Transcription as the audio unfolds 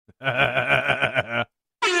Okay,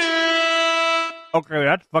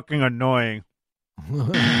 that's fucking annoying.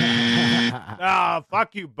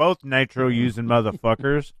 Fuck you both, nitro using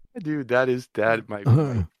motherfuckers. Dude, that might be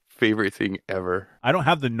my favorite thing ever. I don't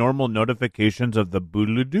have the normal notifications of the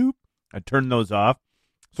boodle-doop. I turn those off.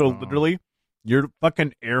 So literally, your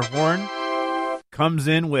fucking air horn comes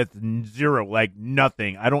in with zero, like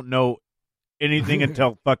nothing. I don't know anything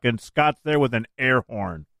until fucking Scott's there with an air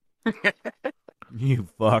horn. You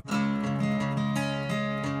fuck.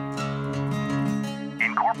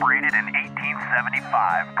 Incorporated in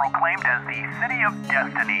 1875, proclaimed as the City of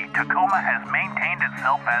Destiny, Tacoma has maintained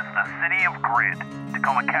itself as the City of Grit.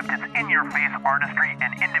 Tacoma kept its in-your-face artistry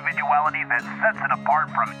and individuality that sets it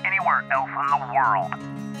apart from anywhere else in the world.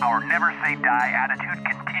 Our never-say-die attitude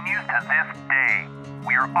continues to this day.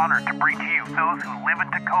 We are honored to bring to you those who live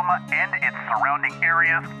in Tacoma and its surrounding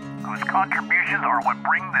areas, whose contributions are what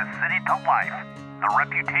bring this city to life. The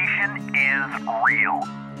reputation is real.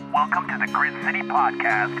 Welcome to the Grid City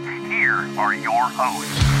Podcast. Here are your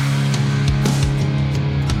hosts.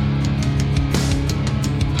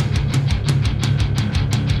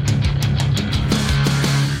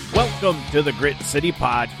 Welcome to the Grit City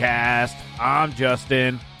Podcast. I'm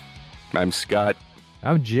Justin. I'm Scott.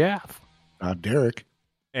 I'm Jeff. I'm Derek.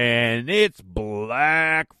 And it's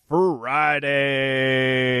Black Friday.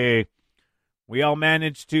 We all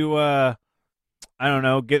managed to,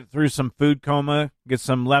 get through some food coma, get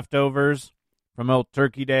some leftovers from old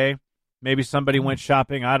Turkey Day. Maybe somebody went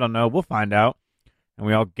shopping. I don't know. We'll find out. And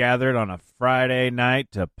we all gathered on a Friday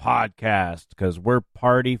night to podcast because we're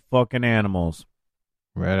party fucking animals.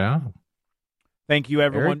 Right on. Thank you,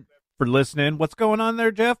 everyone, for listening. What's going on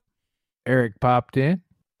there, Jeff? Eric popped in.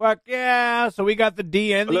 Fuck yeah. So we got the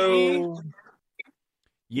D and the E. Hello.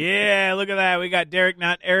 Yeah, look at that. We got Derek,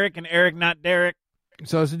 not Eric, and Eric, not Derek.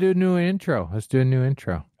 So let's do a new intro.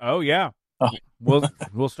 Oh, yeah.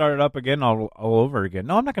 We'll start it up again all over again.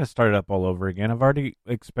 No, I'm not going to start it up all over again. I've already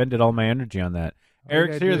expended all my energy on that.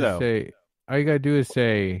 Eric's here, though. All you got to do is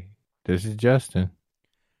say, this is Justin.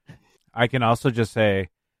 I can also just say,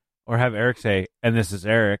 or have Eric say, and this is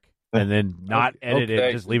Eric, and then not edit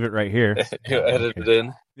it. Just leave it right here. You edit it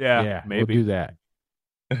in. Yeah, maybe. We'll do that.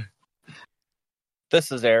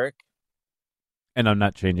 This is Eric. And I'm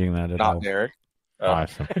not changing that at all. Not Eric.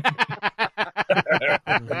 Awesome.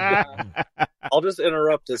 I'll just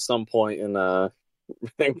interrupt at some point and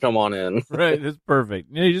come on in. Right, that's perfect.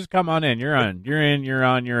 You just come on in. You're on. You're in. You're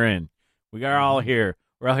on. You're in. We are all here.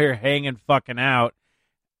 We're all here hanging fucking out.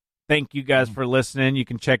 Thank you guys for listening. You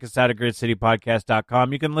can check us out at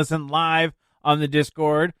gridcitypodcast.com. You can listen live on the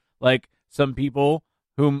Discord, like some people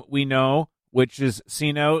whom we know, which is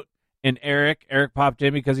C-Note and Eric. Eric popped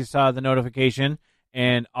in because he saw the notification.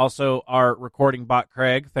 And also our recording bot,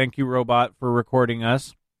 Craig. Thank you, Robot, for recording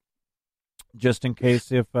us, just in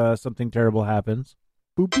case if something terrible happens.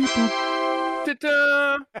 Boop, beep, boop.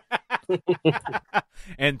 Ta-da!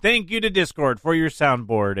 And thank you to Discord for your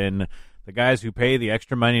soundboard and the guys who pay the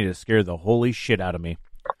extra money to scare the holy shit out of me.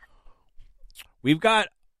 We've got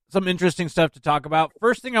some interesting stuff to talk about.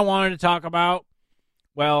 First thing I wanted to talk about,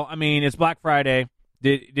 well, I mean, it's Black Friday.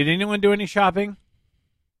 Did anyone do any shopping?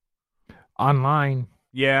 Online.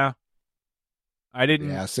 Yeah. I didn't.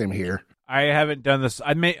 Yeah, same here. I haven't done this.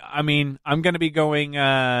 I'm going to be going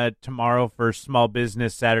tomorrow for Small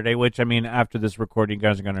Business Saturday, which, after this recording, you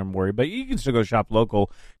guys are going to worry. But you can still go shop local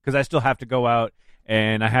because I still have to go out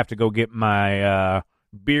and I have to go get my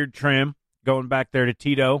beard trim, going back there to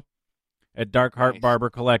Tito at Dark Heart Barber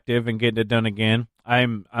Collective and getting it done again.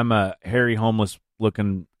 I'm a hairy,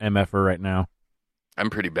 homeless-looking MFer right now. I'm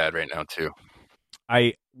pretty bad right now, too.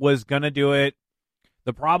 I was going to do it.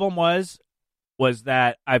 The problem was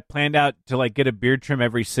that I planned out to get a beard trim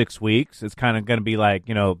every 6 weeks. It's kind of going to be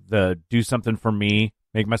the do something for me,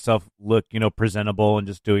 make myself look, presentable, and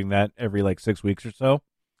just doing that every 6 weeks or so.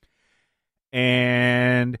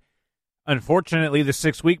 And unfortunately, the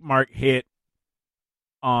 6-week mark hit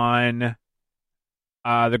on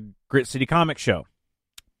the Grit City Comic Show.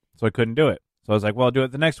 So I couldn't do it. So I was like, well, I'll do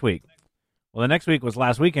it the next week. Well, the next week was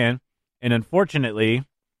last weekend. And unfortunately,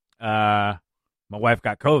 my wife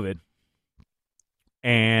got COVID.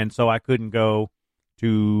 And so I couldn't go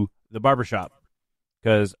to the barbershop.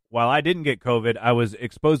 Because while I didn't get COVID, I was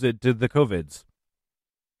exposed to the COVIDs.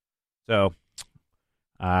 So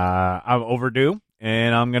I'm overdue.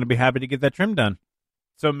 And I'm going to be happy to get that trim done.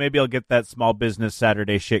 So maybe I'll get that Small Business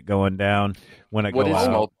Saturday shit going down when I go out. What is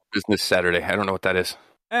Small Business Saturday? I don't know what that is.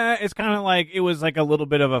 It's kind of it was a little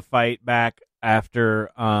bit of a fight back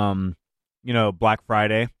after, Black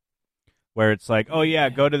Friday, where it's oh yeah,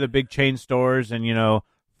 go to the big chain stores and,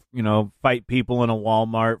 fight people in a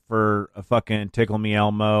Walmart for a fucking Tickle Me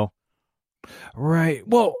Elmo. Right.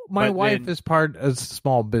 Well, my But wife then- is part of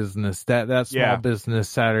small business, that small Yeah. business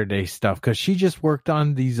Saturday stuff, because she just worked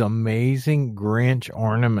on these amazing Grinch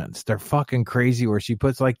ornaments. They're fucking crazy, where she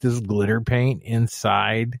puts like this glitter paint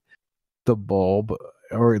inside the bulb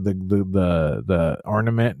or the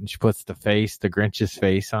ornament, and she puts the Grinch's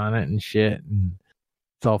face on it and shit. And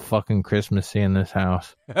it's all fucking Christmassy in this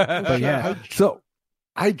house. But yeah, so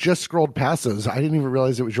I just scrolled past those. I didn't even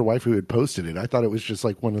realize it was your wife who had posted it. I thought it was just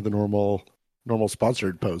like one of the normal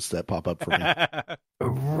sponsored posts that pop up for me.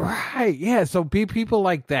 right, yeah. So people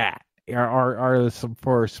like that are some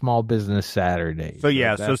for Small Business Saturday. So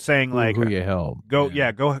yeah, so that's saying like who you help.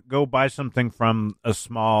 go buy something from a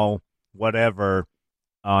small whatever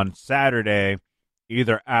on Saturday,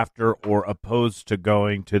 either after or opposed to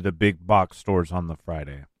going to the big box stores on the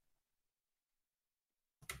Friday.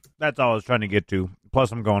 That's all I was trying to get to.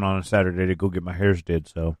 Plus, I'm going on a Saturday to go get my hairs did.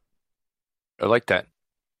 So I like that.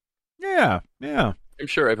 yeah. I'm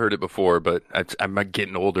sure I've heard it before, but I'm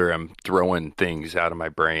getting older. I'm throwing things out of my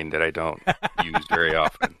brain that I don't use very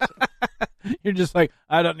often. So. You're just like,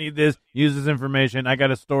 I don't need this. Use this information. I got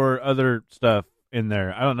to store other stuff in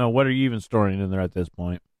there. I don't know. What are you even storing in there at this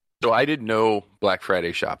point? So I did no Black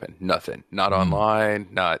Friday shopping. Nothing. Not online.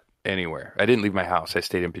 Not anywhere. I didn't leave my house. I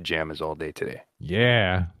stayed in pajamas all day today.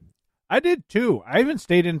 Yeah. I did too. I even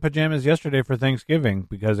stayed in pajamas yesterday for Thanksgiving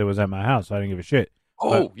because it was at my house. So I didn't give a shit.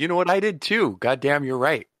 Oh, But- you know what? I did too. God damn, you're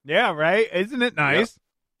right. Yeah, right. Isn't it nice?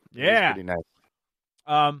 It was Yeah. pretty nice.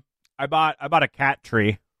 I bought a cat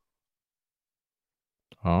tree.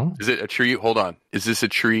 Oh. Is it a tree? Hold on. Is this a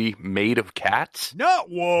tree made of cats? No,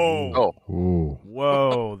 whoa, Oh, Ooh.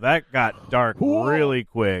 whoa, that got dark really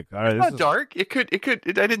quick. All right, it's not dark. It could.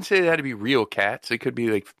 I didn't say it had to be real cats. It could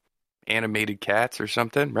be like animated cats or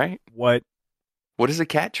something, right? What What is a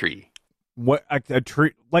cat tree? a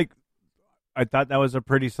tree? Like, I thought that was a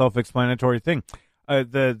pretty self-explanatory thing.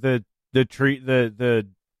 The tree, the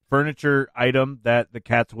furniture item that the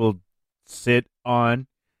cats will sit on,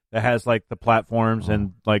 that has like the platforms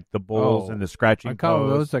and like the bowls and the scratching. I call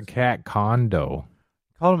posts. those a cat condo.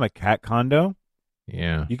 Call them a cat condo.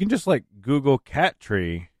 Yeah. You can just like Google cat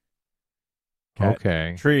tree. Cat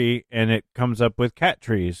Okay. tree, and it comes up with cat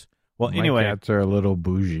trees. Well, My anyway, cats are a little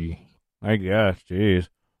bougie. I guess, jeez,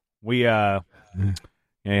 we yeah, you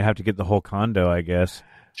have to get the whole condo, I guess.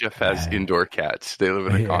 Jeff has indoor cats. They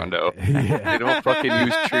live in a condo. Yeah. They don't fucking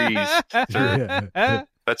use trees. Sir. Yeah.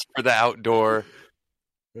 That's for the outdoor.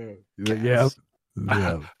 Yep.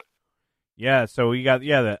 Yep. Yeah, so we got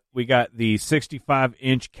the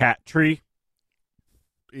 65-inch cat tree.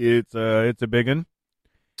 It's a big one.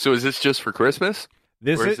 So is this just for Christmas?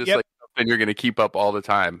 This Or is is this yep. like something you're going to keep up all the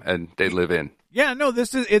time and they live in? Yeah, no,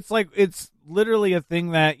 it's literally a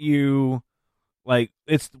thing that you like.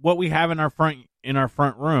 It's what we have in our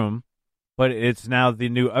front room, but it's now the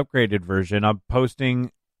new upgraded version. I'm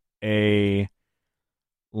posting a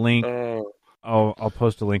link. I'll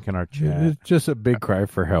post a link in our chat. It's just a big cry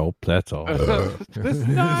for help. That's all. This is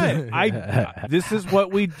not. This is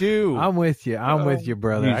what we do. I'm with you. I'm with you,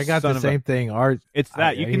 brother. You I got son the of a- same thing. Art. It's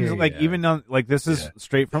that you can hear even on like this is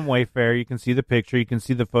straight from Wayfair. You can see the picture. You can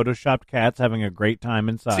see the photoshopped cats having a great time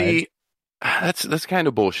inside. See, that's kind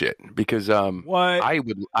of bullshit because what?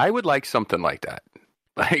 I would like something like that.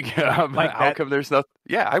 Like, Like how that? come there's nothing?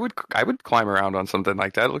 Yeah, I would climb around on something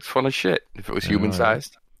like that. It looks fun as shit if it was human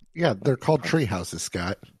sized. Yeah, they're called tree houses,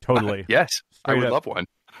 Scott. Totally. Yes, I Straight would up. love one.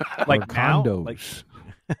 Like Or now, condos.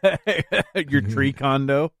 like your tree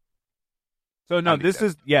condo. So no, I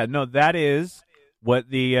mean, that is what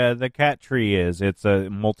the cat tree is. It's a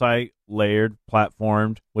multi-layered,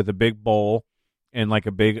 platformed with a big bowl and like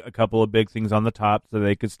a couple of big things on the top, so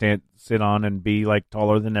they could sit on and be like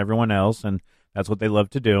taller than everyone else, and that's what they love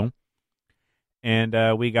to do. And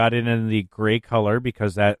we got it in the gray color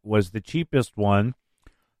because that was the cheapest one.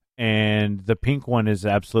 And the pink one is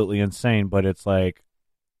absolutely insane, but it's like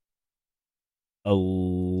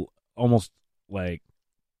almost like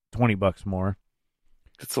 $20 more.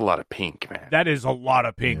 That's a lot of pink, man. That is a lot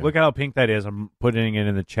of pink. Yeah. Look at how pink that is. I'm putting it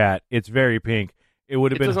in the chat. It's very pink. It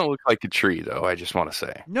would have It been. doesn't look like a tree, though. I just want to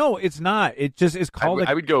say. No, it's not. It just is called.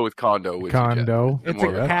 I would go with condo. With Condo. You, Jeff. It's a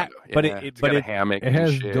More of cat, condo. but Yeah, it- it's but got a it- hammock. It and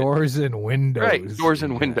has shit. doors and windows. Right, doors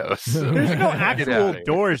and windows. There's no Get actual outta here.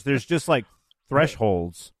 doors. There's just like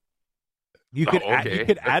thresholds. You could you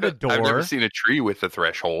could add a door. I've never seen a tree with a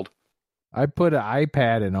threshold. I put an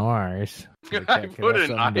iPad in ours. So the I cat can put have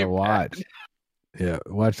an something to iPad. watch. Yeah,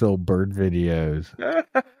 watch little bird videos.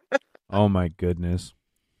 Oh my goodness.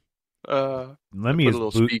 Put Lemmy a is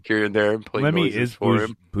little speaker in there and play Lemmy noises is for bougie,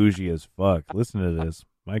 him. bougie as fuck. Listen to this.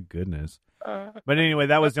 My goodness. But anyway,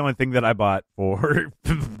 that was the only thing that I bought for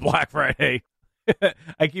Black Friday.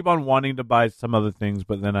 I keep on wanting to buy some other things,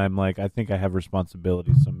 but then I'm like, I think I have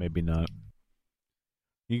responsibilities, so maybe not.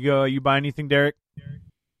 You buy anything, Derek?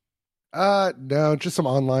 No, just some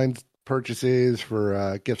online purchases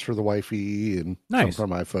for gifts for the wifey and some Nice. for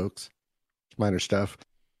my folks. Minor stuff.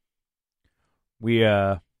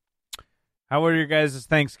 How were your guys'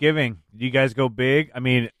 Thanksgiving? Did you guys go big? I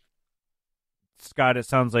mean, Scott, it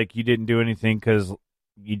sounds like you didn't do anything because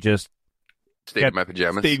you just Stayed in my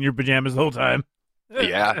pajamas. stayed in your pajamas the whole time.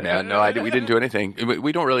 Yeah, man. No, we didn't do anything.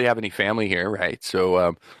 We don't really have any family here, right? So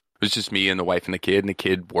it was just me and the wife and the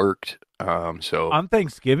kid worked. So On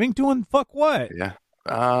Thanksgiving doing fuck what? yeah.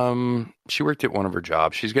 She worked at one of her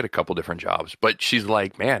jobs. She's got a couple different jobs, but she's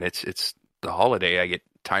like, man, it's the holiday. I get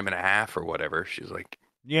time and a half or whatever. She's like,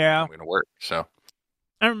 Yeah. I'm going to work. So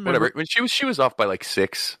I remember. whatever. When she was off by like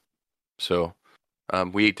 6. So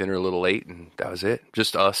we ate dinner a little late and that was it.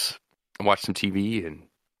 Just us and watched some TV and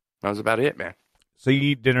that was about it, man. So you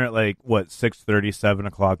eat dinner at like what 6:30, 7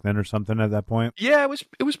 o'clock then or something at that point? Yeah,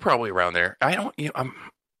 it was probably around there. I don't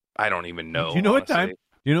even know. Do you know what honestly. time?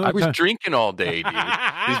 Do you know I what was time? drinking all day, dude.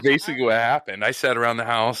 It's basically what happened. I sat around the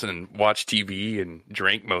house and watched TV and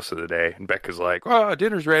drank most of the day. And Becca's like, "Oh,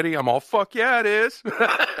 dinner's ready." I'm all, "Fuck yeah, it is."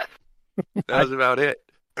 That was about it.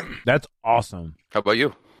 That's awesome. How about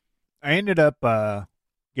you? I ended up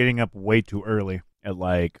getting up way too early at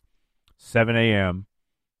like 7 a.m.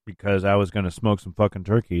 because I was going to smoke some fucking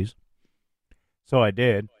turkeys. So I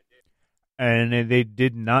did. And they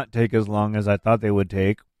did not take as long as I thought they would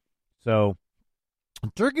take. So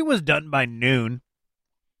turkey was done by noon.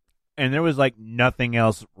 And there was like nothing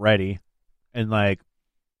else ready. And like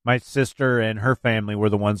my sister and her family were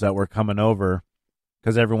the ones that were coming over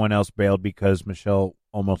because everyone else bailed because Michelle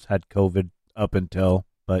almost had COVID up until,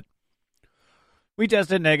 but we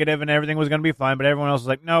tested negative and everything was going to be fine, but everyone else was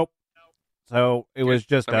like, nope. So it was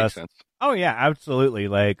just That makes us. sense. Oh yeah, absolutely.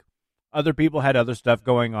 Like other people had other stuff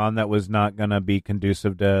going on that was not going to be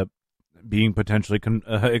conducive to being potentially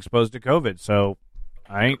exposed to COVID. So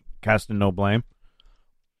I ain't casting no blame.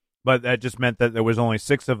 But that just meant that there was only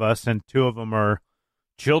 6 of us, and 2 of them are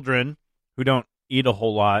children who don't eat a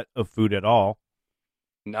whole lot of food at all.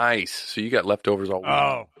 Nice. So you got leftovers all week.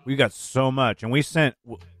 Oh, we got so much. And we sent,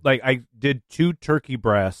 like, I did 2 turkey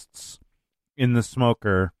breasts in the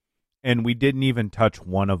smoker, and we didn't even touch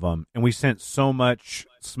one of them. And we sent so much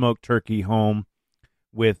smoked turkey home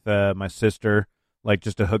with my sister, like,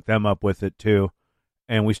 just to hook them up with it, too.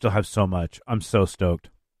 And we still have so much. I'm so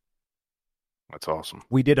stoked. That's awesome.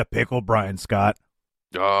 We did a pickle brine, Scott.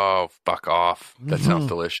 Oh, fuck off. That sounds Mhm.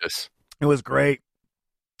 delicious. It was great.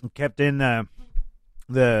 It kept in it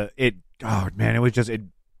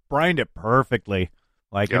brined it perfectly.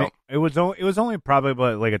 Like Yep. it was only probably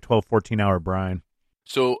about like a 12-14 hour brine.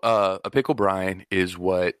 So a pickle brine is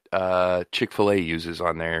what Chick-fil-A uses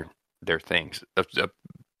on their things.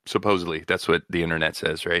 Supposedly, that's what the internet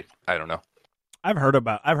says, right? I don't know. I've heard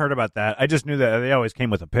about that. I just knew that they always came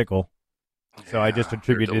with a pickle. So I just Yeah,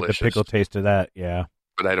 attributed they're the delicious. pickle taste to that. Yeah.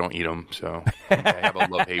 But I don't eat them, so I have a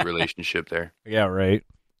love-hate relationship there. Yeah, right.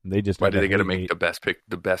 They just Why have do they got to that make hate.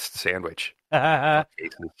 the best sandwich? I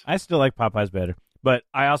still like Popeyes better, but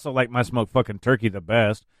I also like my smoked fucking turkey the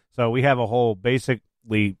best. So we have a whole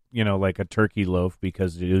basically, like a turkey loaf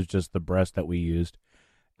because it was just the breast that we used.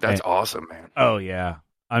 That's And- awesome, man. Oh yeah,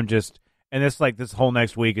 and this whole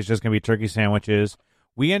next week is just gonna be turkey sandwiches.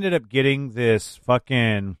 We ended up getting this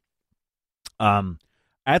fucking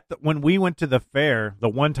when we went to the fair. The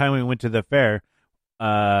one time we went to the fair,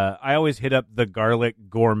 I always hit up the garlic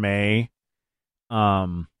gourmet,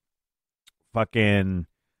 fucking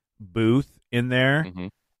booth in there. Hmm.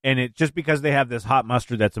 And it just because they have this hot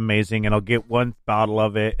mustard that's amazing, and I'll get one bottle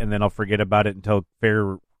of it, and then I'll forget about it until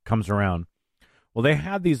fair comes around. Well, they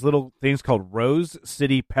had these little things called Rose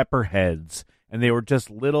City Pepper Heads, and they were just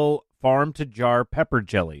little farm-to-jar pepper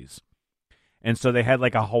jellies. And so they had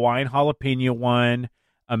like a Hawaiian jalapeno one,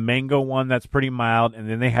 a mango one that's pretty mild, and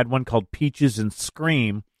then they had one called Peaches and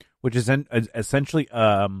Scream, which is essentially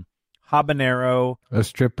habanero. A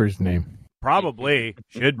stripper's name. Probably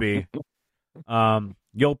should be.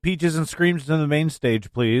 Yo, Peaches and Screams to the main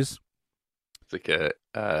stage, please. It's like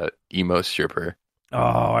a emo stripper. Oh,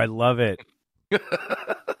 I love it.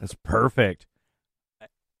 That's perfect.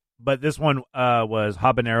 But this one was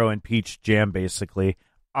habanero and peach jam, basically.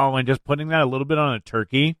 Oh, and just putting that a little bit on a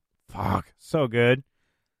turkey. Fuck, so good.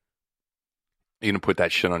 You're gonna put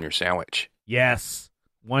that shit on your sandwich. Yes,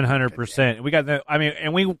 100%. We got the. I mean,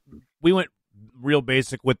 and we went real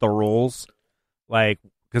basic with the rolls, like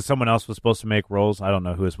because someone else was supposed to make rolls. I don't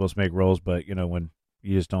know who was supposed to make rolls, but when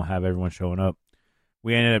you just don't have everyone showing up.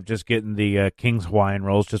 We ended up just getting the King's Hawaiian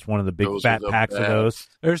rolls, just one of the big fat packs of those.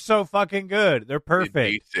 They're so fucking good. They're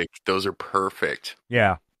perfect. Those are perfect.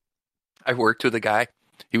 Yeah. I worked with a guy.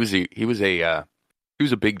 He was a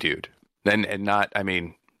big dude.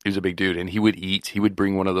 He was a big dude, and he would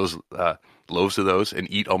bring one of those loaves of those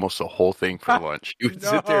and eat almost the whole thing for lunch. He would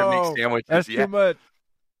sit there and make sandwiches. That's too much.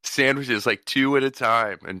 Sandwiches like 2 at a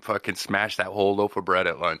time and fucking smash that whole loaf of bread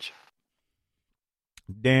at lunch.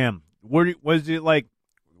 Damn. Was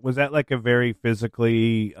that like a very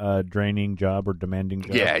physically draining job or demanding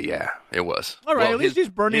job? Yeah, it was. All right, at least he's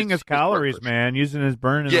burning his calories, man, using his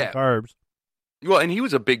burning his carbs. Well, and he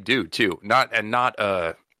was a big dude too. He wasn't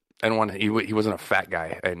a fat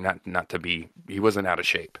guy, and he wasn't out of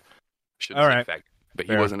shape. Shouldn't say fat, but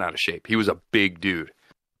he wasn't out of shape. He was a big dude.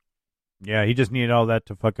 Yeah, he just needed all that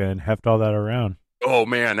to fucking heft all that around. Oh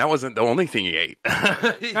man, that wasn't the only thing he ate.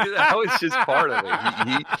 That was just part of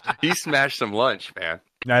it. He smashed some lunch, man.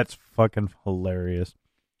 That's fucking hilarious.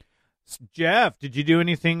 Jeff, did you do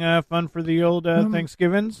anything fun for the old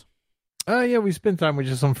Thanksgivings? Yeah, we spent time with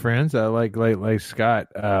just some friends. Like Scott.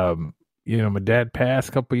 My dad passed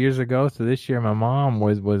a couple years ago, so this year my mom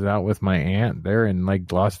was out with my aunt. They're in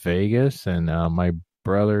like Las Vegas, and my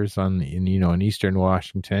brother's in Eastern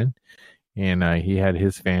Washington. And he had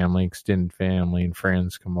his family, extended family, and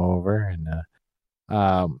friends come over,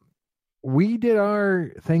 and we did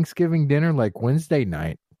our Thanksgiving dinner like Wednesday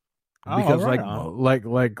night because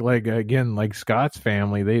again, like Scott's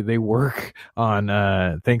family, they work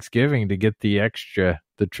on Thanksgiving to get the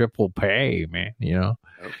triple pay, man.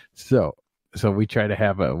 So we try to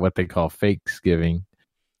have what they call fake-skiving.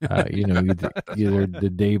 Either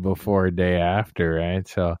the day before or day after, right?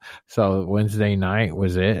 So Wednesday night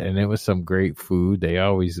was it, and it was some great food. They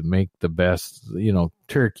always make the best,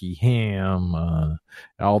 turkey, ham,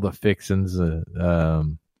 all the fixings.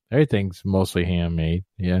 Everything's mostly handmade.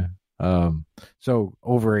 Yeah. So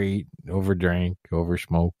overdrank,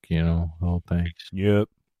 oversmoked, the whole thing. Yep.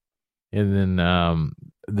 And then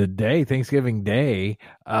Thanksgiving Day,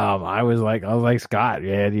 I was like Scott,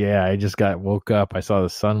 yeah. I just woke up. I saw the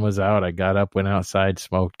sun was out. I got up, went outside,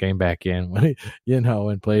 smoked, came back in,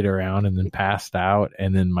 and played around, and then passed out.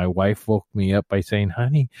 And then my wife woke me up by saying,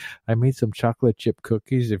 "Honey, I made some chocolate chip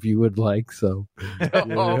cookies if you would like." So, perfect.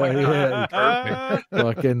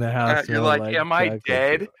 Walk in the house. You're like, "Am I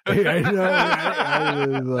dead?" I know. I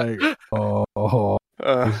was like, oh.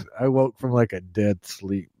 I woke from like a dead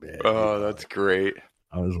sleep, man. Oh, that's great.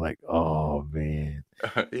 I was like, oh, man.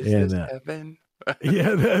 Is this heaven?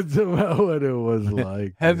 Yeah, that's about what it was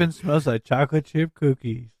like. Heaven smells like chocolate chip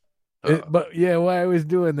cookies. But yeah, while I was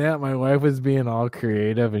doing that, my wife was being all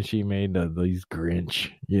creative, and she made these Grinch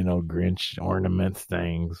ornaments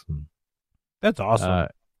things. That's awesome.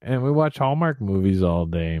 And we watched Hallmark movies all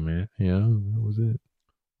day, man. That was it.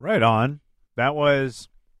 Right on. That was...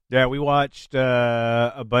 Yeah, we watched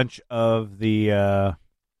a bunch of the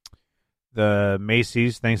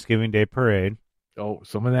Macy's Thanksgiving Day Parade. Oh,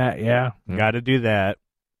 some of that, yeah. Got to do that.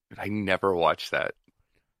 I never watched that.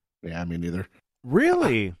 Yeah, me neither.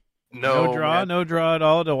 Really? No draw at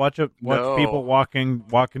all to watch people walking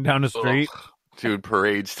down the street. Ugh. Dude,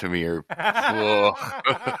 parades to me are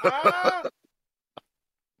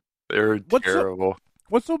they're terrible.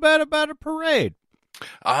 What's so bad about a parade?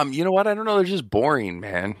 You know what? I don't know. They're just boring,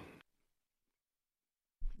 man.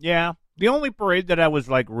 Yeah. The only parade that I was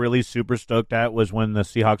like really super stoked at was when the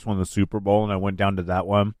Seahawks won the Super Bowl, and I went down to that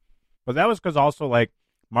one. But that was because also like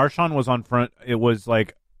Marshawn was on front. It was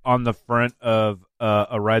like on the front of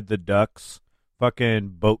a Ride the Ducks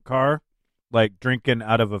fucking boat car, like drinking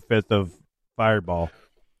out of a fifth of Fireball.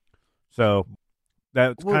 So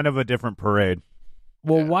that's kind of a different parade.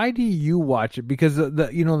 Well, why do you watch it? Because the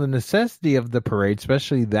necessity of the parade,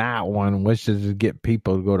 especially that one, was to get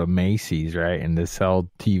people to go to Macy's, right, and to sell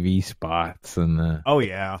TV spots and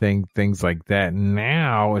things like that.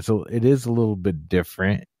 Now it is a little bit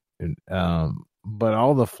different, but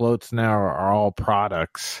all the floats now are all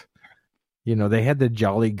products. They had the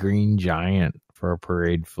Jolly Green Giant for a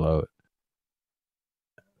parade float.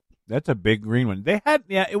 That's a big green one. They had,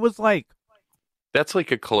 it was like. That's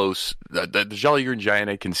like a close. The Jolly Green Giant,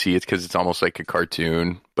 I can see it because it's almost like a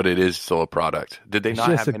cartoon, but it is still a product. Did they not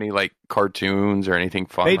have any like cartoons or anything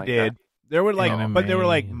fun? They like did. That? There were like, but there were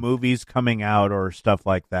like movies coming out or stuff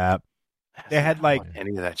like that. They had like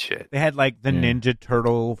any of that shit. They had like the Ninja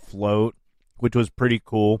Turtle float, which was pretty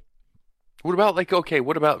cool. What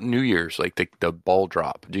about New Year's? Like the ball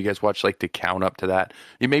drop. Do you guys watch like the count up to that?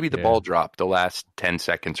 Maybe the ball drop, the last 10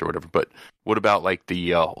 seconds or whatever. But what about like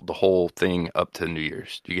the whole thing up to New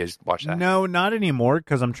Year's? Do you guys watch that? No, not anymore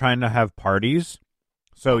because I'm trying to have parties.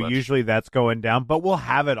 So that's- usually that's going down, but we'll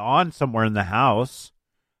have it on somewhere in the house.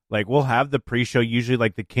 Like we'll have the pre-show, usually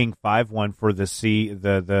like the King 5 one for the Space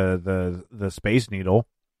Needle.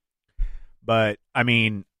 But I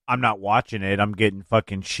mean, I'm not watching it. I'm getting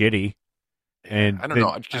fucking shitty. And I don't then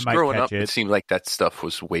know. Just might growing catch up, it seemed like that stuff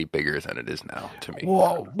was way bigger than it is now to me.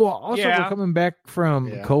 Well, also Yeah. we're coming back from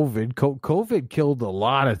Yeah. COVID. COVID killed a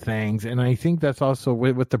lot of things, and I think that's also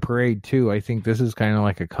with the parade too. I think this is kind of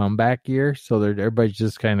like a comeback year, so everybody's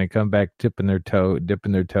just kind of come back, dipping their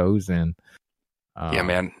toes in. Yeah,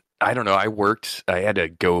 man. I don't know. I had to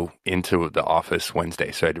go into the office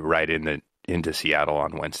Wednesday, so I had to ride into Seattle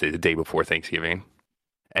on Wednesday, the day before Thanksgiving,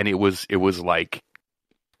 and it was like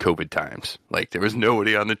COVID times. Like there was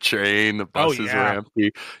nobody on the train, the buses were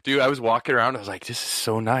empty. Dude, I was walking around. I was like, "This is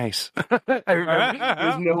so nice." I remember there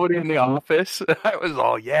was nobody in the office. I was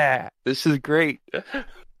all, "Yeah, this is great."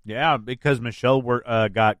 Yeah, because Michelle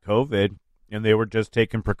got COVID, and they were just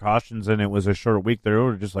taking precautions, and it was a short week. They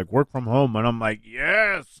were just like, work from home, and I'm like,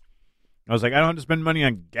 yes. I was like, I don't have to spend money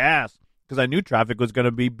on gas, because I knew traffic was going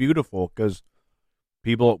to be beautiful, because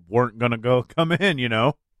people weren't going to come in, you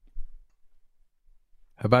know?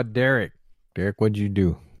 How about Derek? Derek, what'd you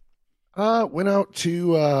do? Went out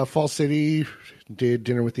to Fall City, did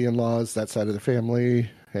dinner with the in-laws, that side of the family,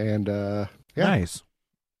 and yeah, Nice.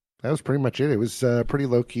 that was pretty much it. It was pretty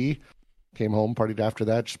low key. Came home, partied after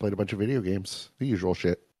that, just played a bunch of video games, the usual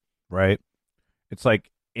shit. Right? It's like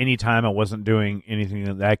anytime I wasn't doing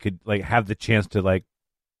anything that I could like have the chance to like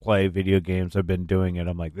play video games, I've been doing it.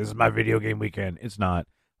 I'm like, this is my video game weekend. It's not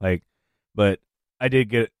like, but I did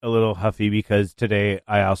get a little huffy because today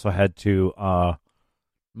I also had to,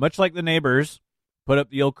 much like the neighbors, put up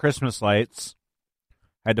the old Christmas lights.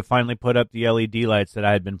 I had to finally put up the LED lights that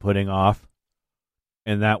I had been putting off.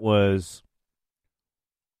 And that was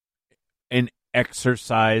an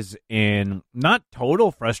exercise in not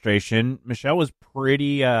total frustration. Michelle was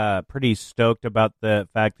pretty stoked about the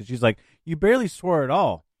fact that she's like, you barely swore at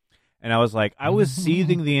all. And I was like, I was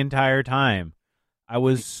seething the entire time. I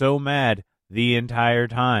was so mad the entire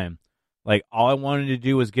time. Like, all I wanted to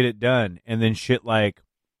do was get it done. And then shit like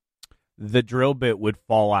the drill bit would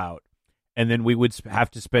fall out. And then we would have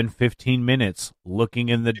to spend 15 minutes looking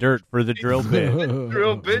in the dirt for the drill bit. The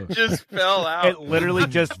drill bit just fell out. It literally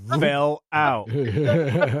just fell out.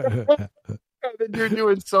 Then you're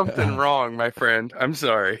doing something wrong, my friend. I'm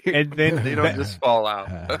sorry. And then they don't just fall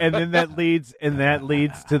out. And then that leads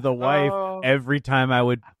to the wife. Every time I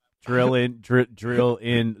would drill in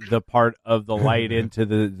the part of the light into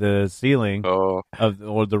the ceiling or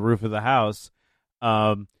the roof of the house,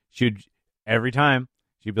 every time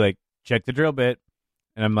she'd be like, check the drill bit.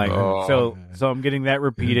 And I'm like, so I'm getting that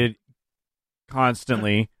repeated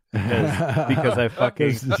constantly because I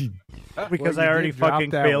fucking because I already fucking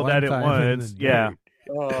failed at it once. Yeah.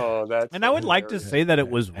 Oh, that's and I would like to say that it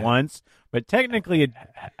was once, but technically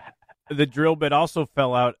the drill bit also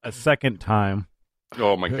fell out a second time.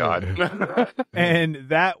 Oh my god. And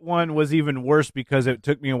that one was even worse because it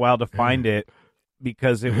took me a while to find it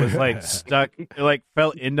because it was like stuck, it like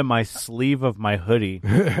fell into my sleeve of my hoodie.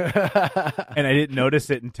 And I didn't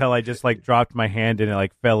notice it until I just like dropped my hand and it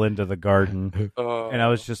like fell into the garden. And I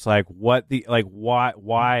was just like, what the, like, why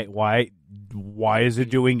is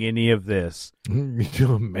it doing any of this? You're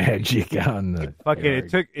doing magic on the fucking,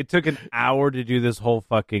 it took an hour to do this whole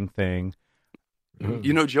fucking thing.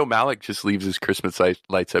 You know, Joe Malik just leaves his Christmas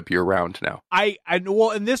lights up year round now.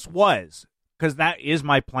 Well, and this was, because that is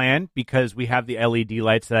my plan, because we have the LED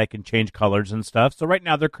lights that I can change colors and stuff. So right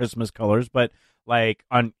now they're Christmas colors, but like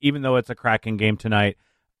even though it's a Kraken game tonight,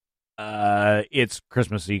 it's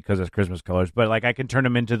Christmassy because it's Christmas colors. But like I can turn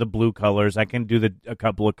them into the blue colors. I can do a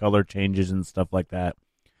couple of color changes and stuff like that.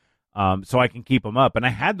 So I can keep them up. And I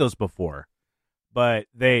had those before, but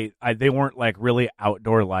they weren't like really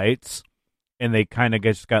outdoor lights, and they kind of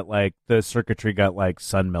just got like the circuitry got like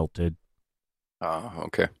sun melted. Oh,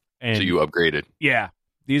 okay. And so you upgraded. Yeah.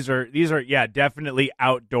 These are definitely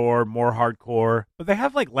outdoor, more hardcore, but they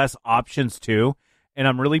have like less options too. And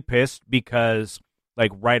I'm really pissed because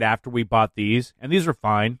like right after we bought these, and these are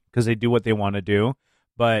fine because they do what they want to do,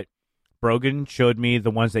 but Brogan showed me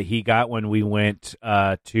the ones that he got when we went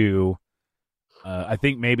to I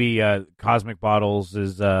think maybe Cosmic Bottles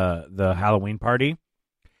is the Halloween party,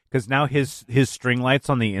 because now his string lights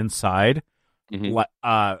on the inside,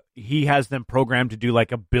 he has them programmed to do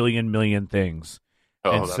like a million things.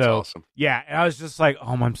 Oh, and that's so, awesome. Yeah, and I was just like,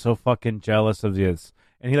 oh, I'm so fucking jealous of this.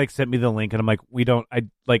 And he like sent me the link, and I'm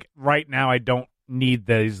like, right now I don't need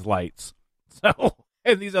these lights. So,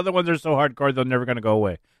 and these other ones are so hardcore, they're never going to go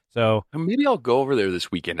away. So maybe I'll go over there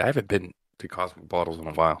this weekend. I haven't been to Cosmic Bottles in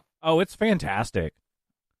a while. Oh, it's fantastic.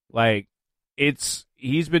 Like,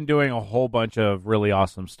 he's been doing a whole bunch of really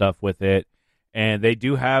awesome stuff with it. And they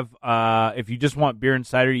do have, if you just want beer and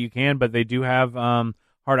cider, you can, but they do have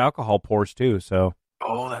hard alcohol pours too. So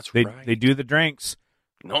that's they right. they do the drinks.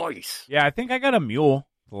 Nice. Yeah, I think I got a mule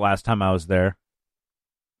the last time I was there.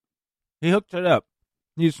 He hooked it up.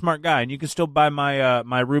 He's a smart guy, and you can still buy my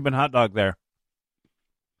my Reuben hot dog there.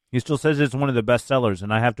 He still says it's one of the best sellers,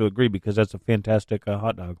 and I have to agree because that's a fantastic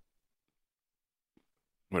hot dog.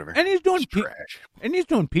 Whatever. And he's doing trash. And he's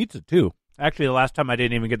doing pizza too. Actually, the last time I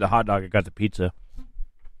didn't even get the hot dog, I got the pizza.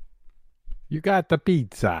 You got the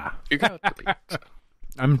pizza. You got the pizza.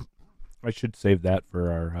 I should save that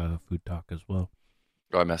for our food talk as well.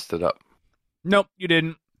 Oh, I messed it up. Nope, you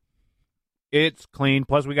didn't. It's clean.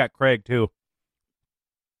 Plus, we got Craig too.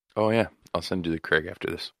 Oh yeah, I'll send you the Craig after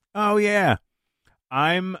this. Oh yeah,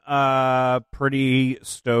 I'm pretty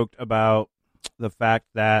stoked about the fact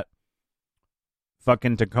that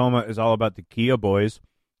fucking Tacoma is all about the Kia boys.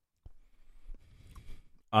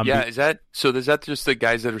 Yeah, is that just the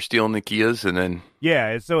guys that are stealing the Kias and then?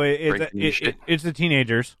 Yeah, so breaking shit? it's the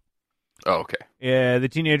teenagers. Oh, okay. Yeah, the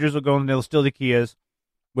teenagers will go and they'll steal the Kias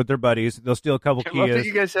with their buddies. They'll steal a couple I love that Kias.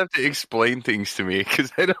 you guys have to explain things to me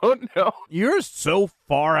because I don't know. You're so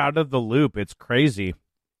far out of the loop. It's crazy.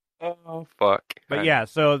 Oh, fuck. But yeah,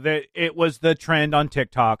 so it was the trend on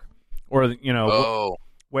TikTok, or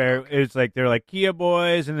where it's like they're like Kia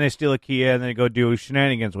boys, and they steal a Kia, and then they go do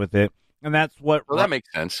shenanigans with it, and that's what. Well, that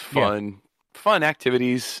makes sense. Fun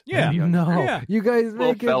activities. Yeah, you guys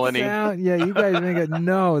make it sound. Yeah, you guys make it.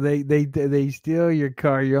 No, they steal your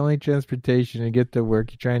car. Your only transportation to get to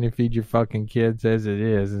work. You're trying to feed your fucking kids as it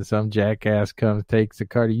is, and some jackass comes, takes the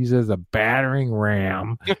car to use it as a battering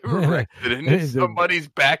ram. Right. In somebody's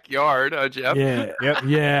backyard, Jeff. Yeah,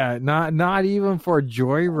 yeah. Not even for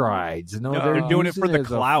joyrides. No, they're doing it for the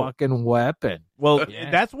clout. Fucking weapon. Well,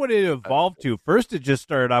 that's what it evolved to. First, it just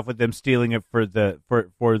started off with them stealing it for the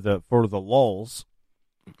lulz,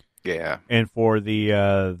 and for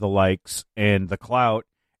the likes and the clout,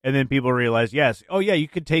 and then people realized, you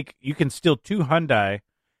can steal 2 Hyundai,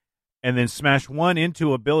 and then smash one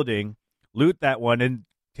into a building, loot that one, and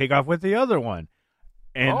take off with the other one.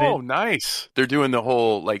 And nice! They're doing the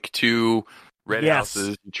whole 2 red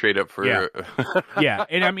houses you trade up for. Yeah,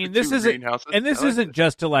 and I mean this isn't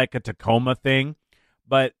just to like a Tacoma thing,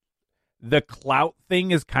 but the clout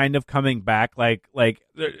thing is kind of coming back. Like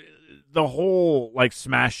the whole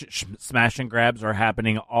smash and grabs are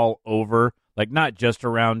happening all over, like not just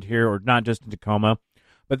around here or not just in Tacoma,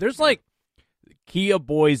 but there's Kia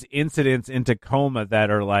boys incidents in Tacoma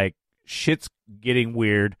that are like shit's getting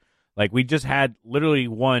weird. Like we just had literally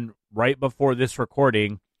one right before this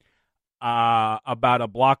recording. About a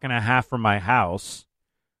block and a half from my house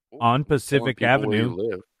on Pacific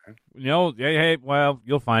Avenue. Hey, well,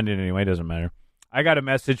 you'll find it anyway. It doesn't matter. I got a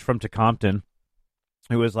message from Compton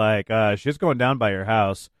who was like, shit's going down by your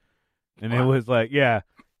house. And It was like, yeah.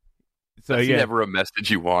 So that's never a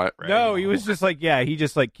message you want, right? No, he was just like, he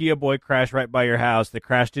just Kia boy crashed right by your house. They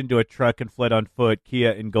crashed into a truck and fled on foot.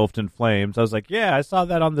 Kia engulfed in flames. I was like, yeah, I saw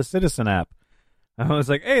that on the Citizen app. I was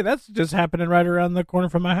like, hey, that's just happening right around the corner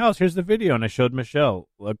from my house. Here's the video. And I showed Michelle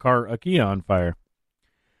a Kia on fire.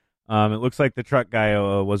 It looks like the truck guy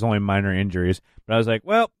was only minor injuries. But I was like,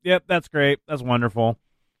 well, yep, that's great. That's wonderful.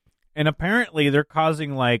 And apparently they're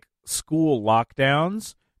causing school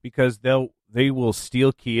lockdowns because they will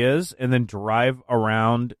steal Kias and then drive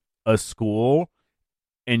around a school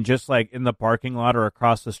and just in the parking lot or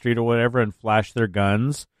across the street or whatever and flash their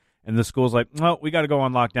guns. And the school's like, well, we got to go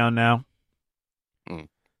on lockdown now.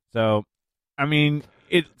 So, I mean,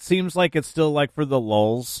 it seems like it's still for the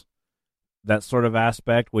lulz, that sort of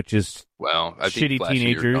aspect, which is I shitty think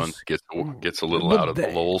teenagers gets a little out of the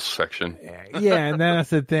lulz section. Yeah, and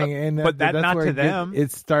that's the thing. And but that's not where to them.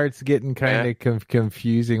 It starts getting kind of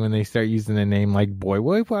confusing when they start using the name like boy.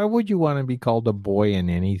 Why would you want to be called a boy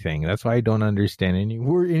in anything? That's why I don't understand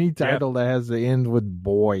any title that has the end with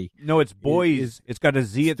boy. No, it's boys. It's got a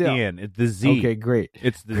Z at the end. It's the Z. Okay, great.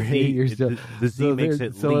 It's the Z. The Z makes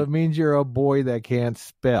it. So it means you're a boy that can't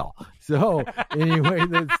spell. So anyway,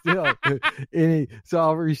 that's still so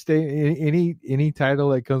I'll restate any title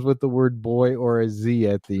that comes with the word boy or a Z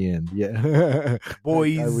at the end. Yeah,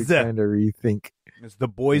 boys. I would kind of rethink. It's the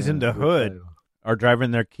boys in the hood are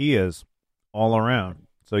driving their Kias all around.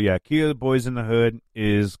 So yeah, Kia boys in the hood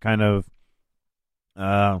is kind of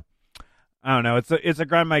I don't know. It's a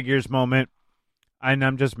grind my gears moment. And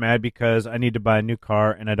I'm just mad because I need to buy a new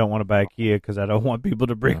car and I don't want to buy a Kia because I don't want people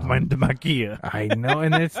to break into my Kia. I know,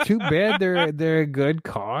 and it's too bad. They're a good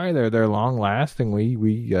car. They're long lasting.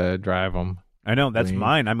 We drive them I know that's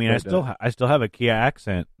mine. I mean, I still have a Kia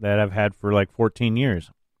Accent that I've had for like 14 years.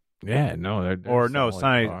 Yeah, no,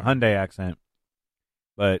 sorry, Hyundai Accent.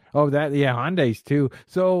 But Hyundai's too.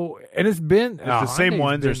 So, and it's been the same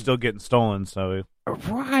ones are still getting stolen. So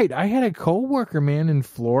right, I had a coworker, man, in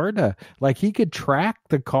Florida. Like he could track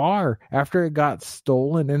the car after it got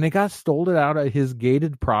stolen, and they got stolen out of his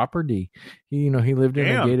gated property. He lived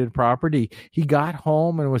in a gated property. He got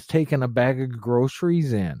home and was taking a bag of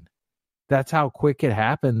groceries in. That's how quick it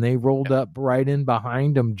happened. They rolled up right in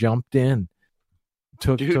behind him, jumped in.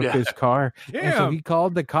 Took his car. And so he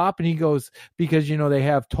called the cop, and he goes, because they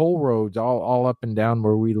have toll roads all up and down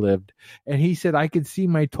where we lived, and he said I could see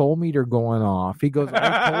my toll meter going off. He goes,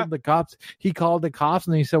 I told the cops. He called the cops,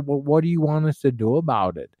 and they said, well, what do you want us to do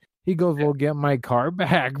about it? He goes, well, get my car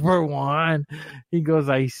back for one. He goes,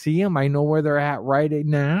 I see them. I know where they're at right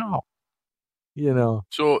now.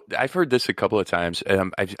 So I've heard this a couple of times.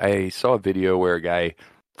 I saw a video where a guy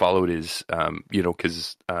followed his,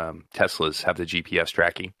 because Teslas have the GPS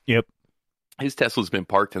tracking. Yep. His Tesla's been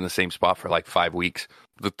parked in the same spot for like 5 weeks.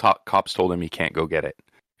 The cops told him he can't go get it.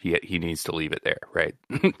 He needs to leave it there, right?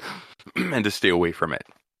 And to stay away from it.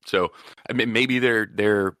 So, I mean, maybe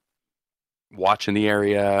they're watching the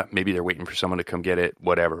area. Maybe they're waiting for someone to come get it,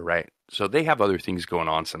 whatever, right? So they have other things going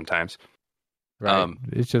on sometimes. Right.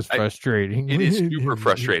 It's just frustrating. It is super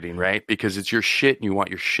frustrating, right? Because it's your shit and you want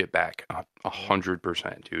your shit back.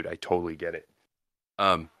 100%, dude. I totally get it.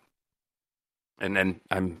 And then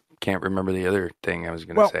can't remember the other thing I was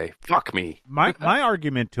going to say. Fuck me. My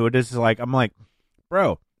argument to it is like, I'm like,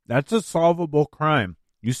 bro, that's a solvable crime.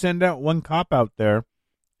 You send out one cop out there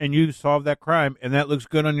and you solve that crime, and that looks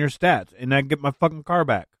good on your stats, and I get my fucking car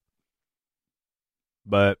back.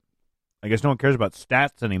 But I guess no one cares about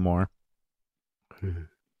stats anymore.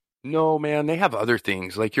 No, man, they have other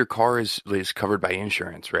things. Like your car is covered by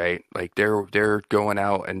insurance, right? Like they're going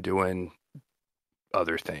out and doing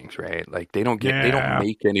other things, right? Like they don't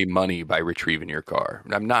make any money by retrieving your car.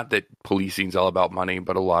 I'm not that policing's all about money,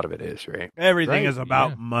 but a lot of it is, right? Everything is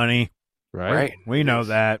about money. Right. We know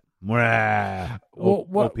that. What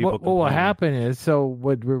will happen is, so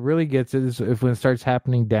what really gets is if when it starts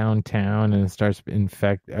happening downtown and it starts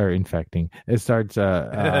infecting, it starts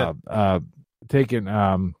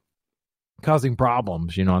causing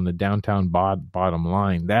problems, on the downtown bottom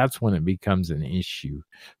line. That's when it becomes an issue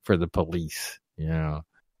for the police. Oh,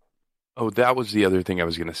 that was the other thing I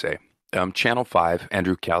was going to say. Channel 5,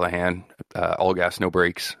 Andrew Callahan, All Gas, No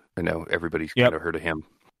Brakes. I know everybody's kind of heard of him.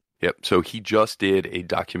 Yep. So he just did a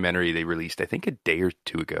documentary they released, I think, a day or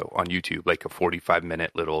two ago on YouTube, like a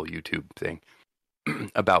 45-minute little YouTube thing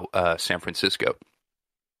about San Francisco.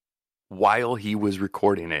 While he was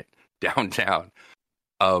recording it downtown,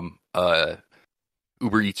 Uber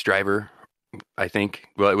Eats driver, I think,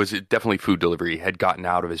 well, it was definitely food delivery, had gotten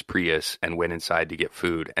out of his Prius and went inside to get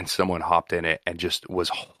food, and someone hopped in it and just was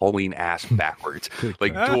hauling ass backwards,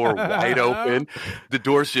 like door wide open. The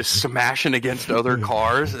door's just smashing against other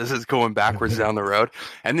cars as it's going backwards down the road.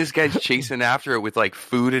 And this guy's chasing after it with like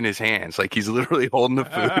food in his hands. Like he's literally holding the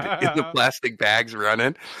food in the plastic bags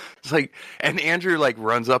running. It's like, and Andrew like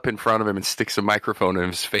runs up in front of him and sticks a microphone in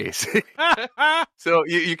his face. So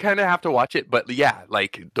you kind of have to watch it. But yeah,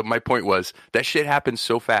 like my point was, that shit happens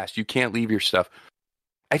so fast. You can't leave your stuff.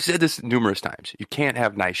 I've said this numerous times. You can't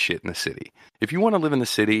have nice shit in the city. If you want to live in the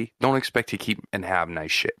city, don't expect to keep and have nice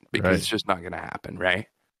shit because it's just not going to happen, right?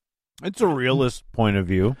 It's a realist point of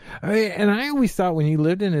view. And I always thought when you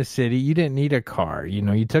lived in a city, you didn't need a car.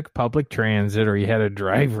 You took public transit or you had a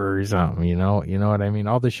driver or something. You know what I mean?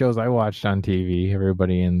 All the shows I watched on TV,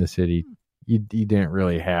 everybody in the city, you didn't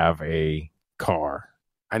really have a car.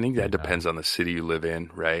 I think that depends on the city you live in,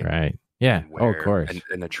 right? Right. Yeah. Of course.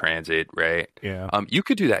 And the transit, right? Yeah. You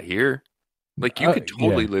could do that here. Like you could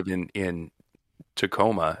totally live in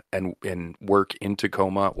Tacoma and work in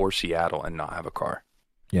Tacoma or Seattle and not have a car.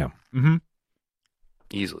 Yeah. Mm-hmm.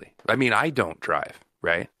 Easily. I mean, I don't drive,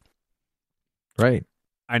 right? Right.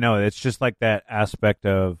 I know. It's just like that aspect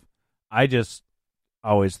of, I just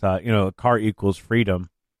always thought, a car equals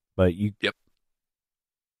freedom, but you. Yep.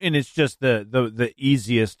 And it's just the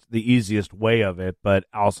easiest way of it, but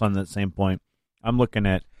also on that same point, I'm looking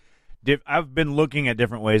at. I've been looking at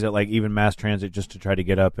different ways at like even mass transit just to try to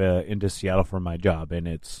get up into Seattle for my job, and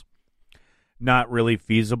it's not really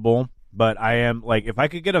feasible. But I am like, if I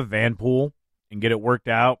could get a van pool and get it worked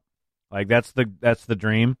out, like that's the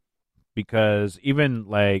dream, because even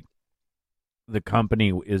like the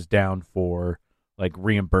company is down for like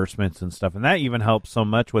reimbursements and stuff, and that even helps so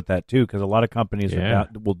much with that too, because a lot of companies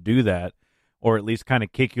will do that, or at least kind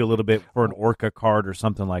of kick you a little bit for an Orca card or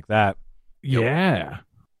something like that. Yeah.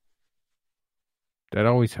 That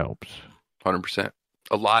always helps. 100%.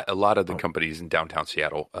 A lot of the companies in downtown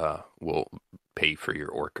Seattle will pay for your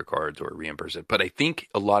Orca cards or reimburse it. But I think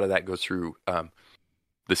a lot of that goes through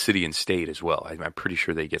the city and state as well. I'm pretty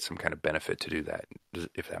sure they get some kind of benefit to do that,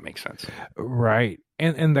 if that makes sense. Right.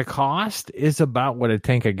 And the cost is about what a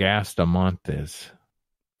tank of gas a month is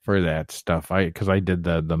for that stuff. Because I did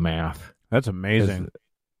the math. That's amazing.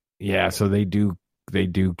 Yeah, so they do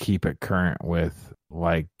keep it current with,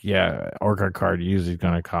 like, Orca card usually is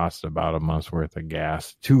going to cost about a month's worth of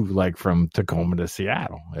gas from Tacoma to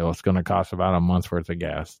Seattle. It's going to cost about a month's worth of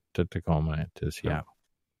gas to Tacoma to Seattle.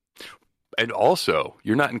 And also,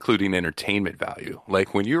 you're not including entertainment value.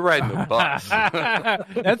 Like when you're riding the bus.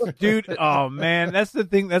 Oh man, that's the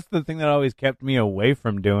thing that always kept me away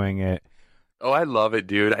from doing it. Oh, I love it,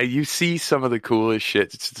 dude. You see some of the coolest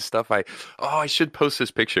shit. It's the stuff I should post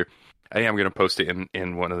this picture. I am going to post it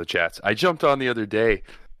in one of the chats. I jumped on the other day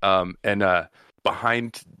and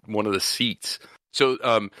behind one of the seats.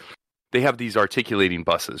 So they have these articulating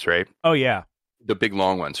buses, right? Oh, yeah. The big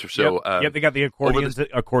long ones. So yep, they got the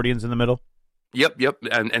accordions in the middle. Yep.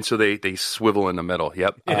 And so they swivel in the middle.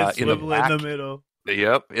 Yep. Swivel in the middle.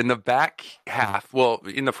 Yep. In the back half, well,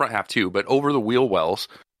 in the front half too, but over the wheel wells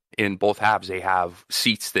in both halves, they have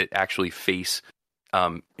seats that actually face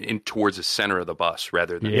in towards the center of the bus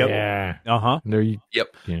rather than Yep.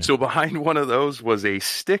 So behind one of those was a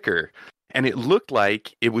sticker, and it looked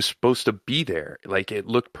like it was supposed to be there. Like it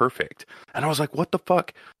looked perfect, and I was like, "What the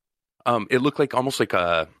fuck?" It looked like almost like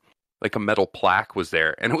a metal plaque was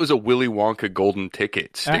there, and it was a Willy Wonka golden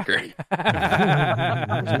ticket sticker.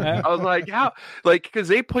 I was like, how? Like, because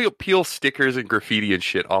they peel stickers and graffiti and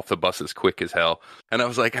shit off the buses quick as hell. And I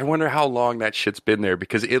was like, I wonder how long that shit's been there,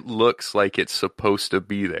 because it looks like it's supposed to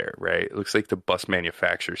be there, right? It looks like the bus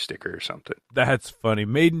manufacturer sticker or something. That's funny.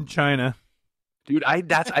 Made in China. Dude, I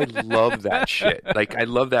love that shit. Like, I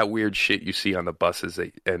love that weird shit you see on the buses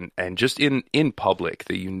and just in public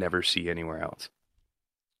that you never see anywhere else.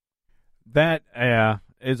 That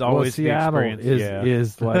is always Seattle the experience.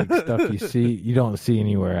 is like stuff you don't see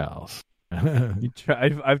anywhere else.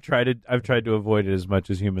 I've tried to avoid it as much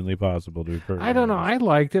as humanly possible. To be perfectly I don't know. honest. I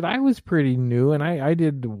liked it. I was pretty new, and I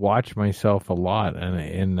did watch myself a lot,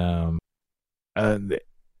 and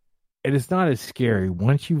it is not as scary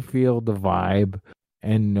once you feel the vibe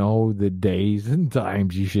and know the days and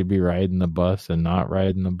times you should be riding the bus and not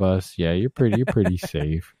riding the bus. Yeah, you're pretty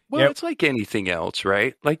safe. Well, it's like anything else,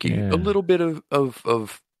 right? Like a little bit of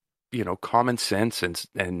common sense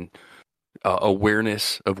and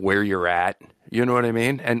awareness of where you're at. You know what I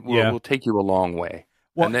mean? And we'll take you a long way.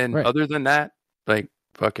 Well, and then other than that, like,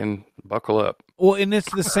 fucking buckle up. Well, and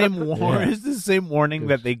it's the same it's the same warning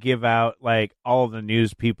that they give out, like all of the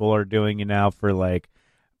news people are doing now for like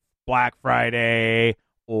Black Friday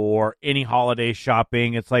or any holiday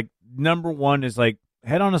shopping. It's like, number one is like,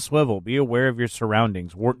 head on a swivel. Be aware of your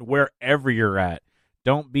surroundings wherever you're at.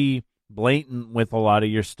 Don't be blatant with a lot of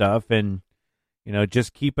your stuff, and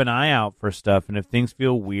just keep an eye out for stuff. And if things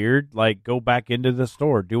feel weird, like, go back into the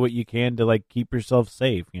store. Do what you can to like keep yourself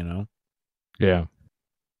safe. Yeah.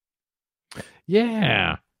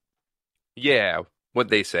 What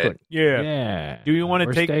they said. Yeah. Do we want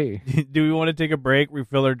to take a break,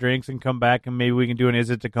 refill our drinks, and come back, and maybe we can do an Is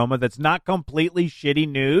It Tacoma that's not completely shitty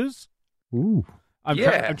news? Ooh. I'm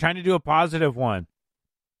trying to do a positive one.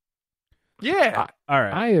 Yeah. All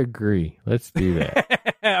right. I agree. Let's do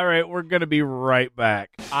that. All right. We're going to be right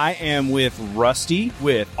back. I am with Rusty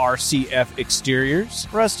with RCF Exteriors.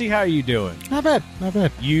 Rusty, how are you doing? Not bad.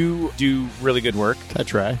 You do really good work. I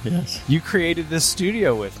try, yes. You created this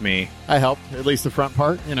studio with me. I helped, at least the front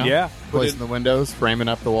part, Yeah. Placing the windows, framing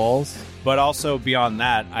up the walls. But also beyond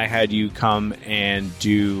that, I had you come and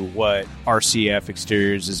do what RCF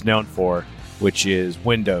Exteriors is known for, which is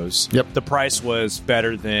windows. Yep. The price was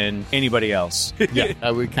better than anybody else.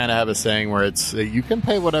 Yeah. We kind of have a saying where it's, you can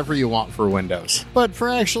pay whatever you want for windows. But for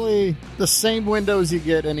actually the same windows you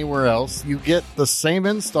get anywhere else, you get the same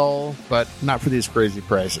install, but not for these crazy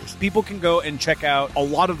prices. People can go and check out a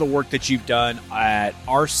lot of the work that you've done at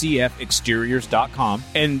rcfexteriors.com,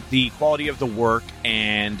 and the quality of the work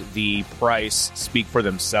and the price speak for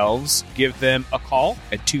themselves. Give them a call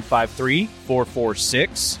at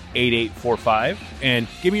 253-446-8845 and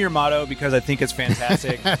give me your motto, because I think it's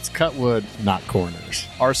fantastic. That's cut wood, not corners.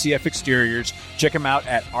 RCF Exteriors. Check them out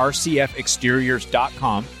at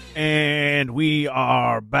rcfexteriors.com. And we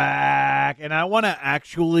are back, and I want to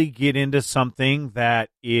actually get into something that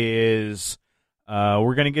is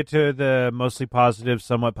we're going to get to the mostly positive,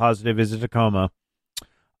 somewhat positive Is It Tacoma,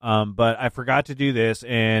 but I forgot to do this,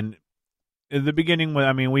 and in the beginning,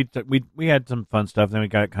 I mean, we had some fun stuff. Then we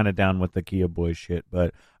got kind of down with the Kia Boy shit.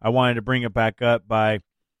 But I wanted to bring it back up by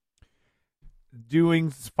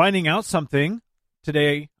finding out something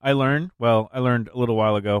today. I learned a little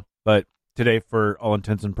while ago, but today, for all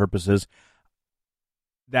intents and purposes,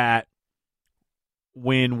 that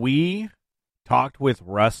when we talked with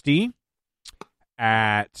Rusty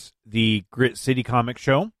at the Grit City Comic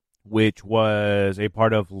Show, which was a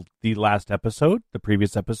part of the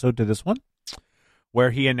previous episode to this one,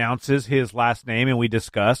 where he announces his last name and we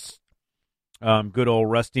discuss good old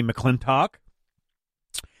Rusty McClintock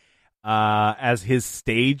as his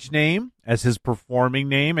stage name, as his performing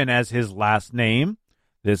name, and as his last name.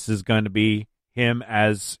 This is going to be him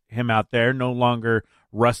as him out there, no longer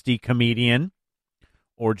Rusty Comedian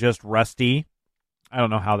or just Rusty. I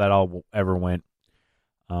don't know how that all ever went.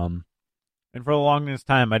 And for the longest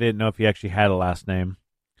time, I didn't know if he actually had a last name.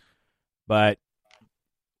 But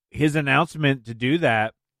his announcement to do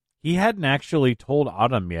that, he hadn't actually told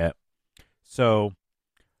Autumn yet. So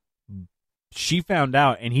she found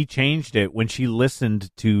out, and he changed it when she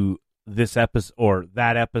listened to this episode or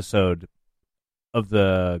that episode of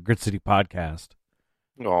the Grit City podcast.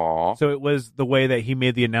 Aww. So it was the way that he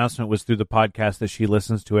made the announcement was through the podcast that she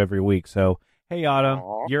listens to every week. So, hey, Autumn,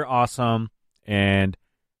 Aww. You're awesome. And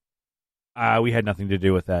we had nothing to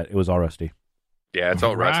do with that. It was all Rusty. Yeah, it's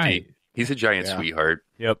all Right. Rusty. He's a giant Yeah. sweetheart.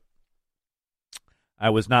 Yep. I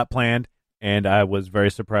was not planned, and I was very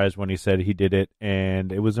surprised when he said he did it,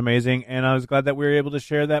 and it was amazing, and I was glad that we were able to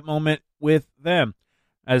share that moment with them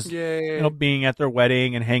as Yay. being at their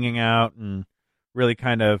wedding and hanging out and really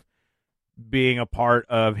kind of being a part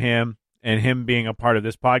of him and him being a part of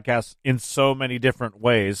this podcast in so many different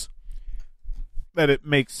ways that it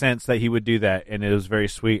makes sense that he would do that, and it was very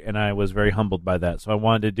sweet, and I was very humbled by that. So I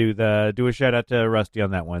wanted to do a shout out to Rusty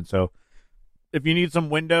on that one. So if you need some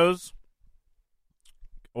windows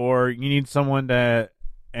or you need someone to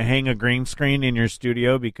hang a green screen in your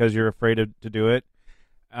studio because you're afraid to do it,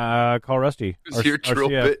 call Rusty. Your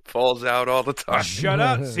trumpet falls out all the time. Shut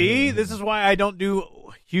up. See, this is why I don't do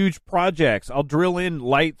huge projects. I'll drill in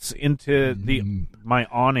lights into my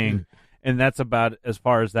awning, and that's about as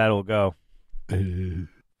far as that'll go.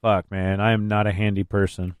 Fuck, man. I am not a handy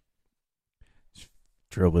person.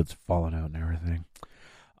 Drill bits falling out and everything.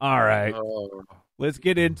 All right. Oh. Let's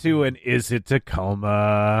get into an Is It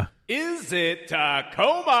Tacoma? Is it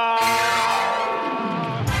Tacoma?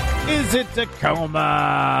 Is it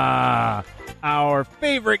Tacoma? Our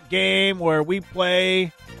favorite game where we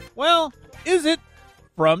play, well, is it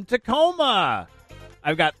from Tacoma?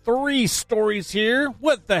 I've got 3 stories here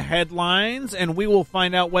with the headlines, and we will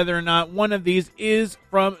find out whether or not one of these is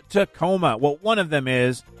from Tacoma. Well, one of them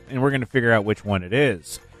is, and we're going to figure out which one it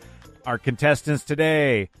is. Our contestants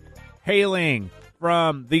today, hailing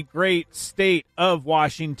from the great state of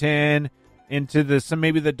Washington into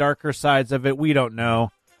maybe the darker sides of it, we don't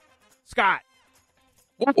know. Scott.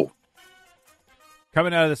 Oh.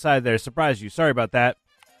 Coming out of the side there, surprised you. Sorry about that.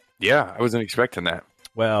 Yeah, I wasn't expecting that.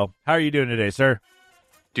 Well, how are you doing today, sir?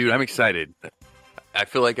 Dude, I'm excited. I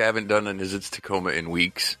feel like I haven't done an Is It Tacoma in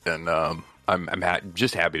weeks, and I'm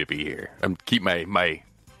just happy to be here. I'm keep my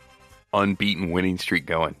unbeaten winning streak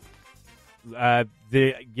going. I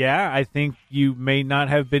think you may not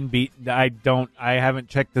have been beaten. I haven't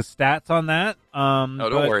checked the stats on that. No,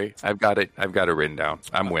 don't worry. I've got it written down.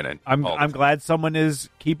 I'm winning. I'm glad someone is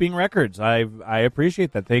keeping records. I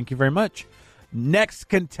appreciate that. Thank you very much. Next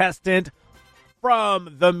contestant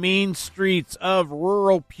from the mean streets of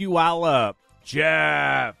rural Puyallup,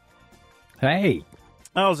 Jeff. Hey,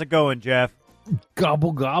 How's it going, Jeff?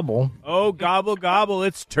 gobble gobble. Oh, gobble gobble!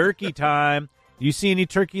 It's turkey time. Do you see any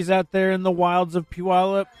turkeys out there in the wilds of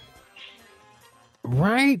Puyallup?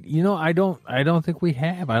 Right? I don't think we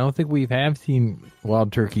have. I don't think we have seen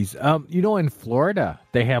wild turkeys. In Florida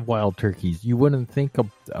they have wild turkeys. You wouldn't think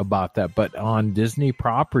about that, but on Disney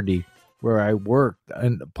property where I worked,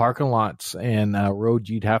 in parking lots and roads,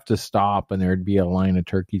 you'd have to stop, and there'd be a line of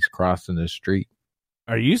turkeys crossing the street.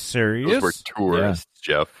 Are you serious? Those were tourists,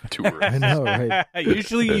 Jeff. Tourists. I know, right?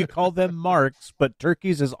 Usually you call them marks, but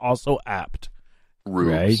turkeys is also apt.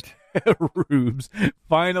 Rubes. Right? Rubes.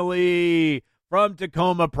 Finally, from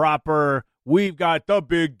Tacoma proper, we've got the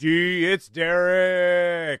Big D. It's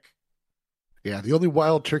Derek. Yeah, the only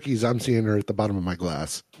wild turkeys I'm seeing are at the bottom of my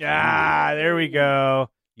glass. Ah, there we go.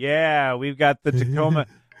 Yeah, we've got the Tacoma.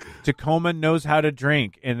 Tacoma knows how to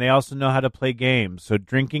drink, and they also know how to play games. So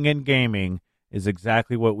drinking and gaming is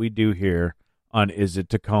exactly what we do here on Is It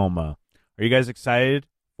Tacoma. Are you guys excited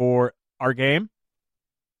for our game?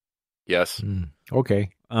 Yes.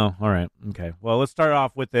 Okay. Oh, all right. Okay. Well, let's start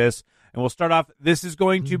off with this. And we'll start off. This is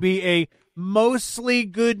going to be a mostly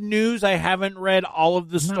good news. I haven't read all of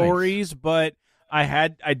the stories, but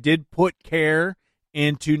I did put care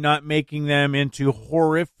into not making them into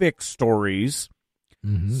horrific stories.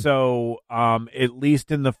 Mm-hmm. So, at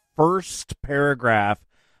least in the first paragraph,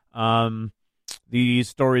 these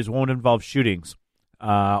stories won't involve shootings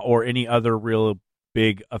or any other real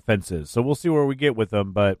big offenses. So we'll see where we get with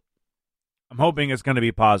them, but I'm hoping it's going to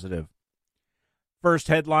be positive. First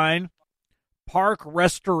headline, Park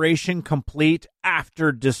restoration complete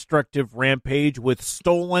after destructive rampage with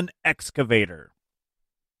stolen excavator.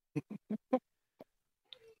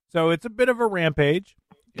 So it's a bit of a rampage.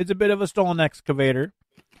 It's a bit of a stolen excavator.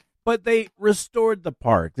 But they restored the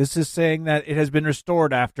park. This is saying that it has been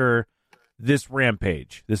restored after this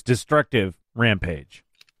rampage, this destructive rampage.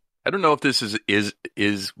 I don't know if this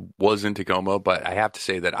was in Tacoma, but I have to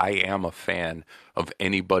say that I am a fan of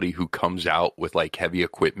anybody who comes out with like heavy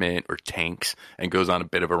equipment or tanks and goes on a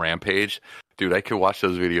bit of a rampage. Dude, I could watch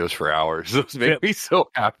those videos for hours. Those make me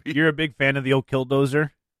so happy. You're a big fan of the old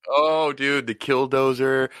Killdozer? Oh, dude, the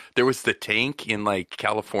Killdozer. There was the tank in like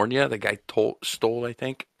California. The guy stole, I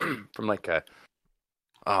think, from like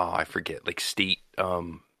I forget, like state.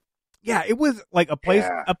 Yeah, it was like a place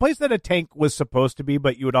that a tank was supposed to be,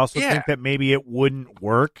 but you would also think that maybe it wouldn't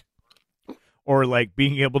work, or like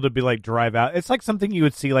being able to be like drive out. It's like something you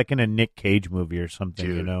would see like in a Nick Cage movie or something,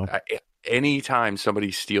 Dude, you know. Anytime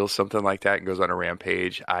somebody steals something like that and goes on a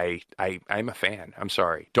rampage, I'm a fan. I'm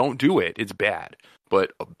sorry, don't do it. It's bad,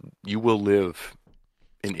 but you will live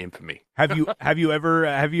in infamy. Have you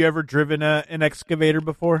ever driven an excavator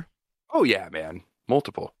before? Oh yeah, man,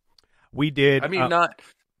 multiple. We did. I mean,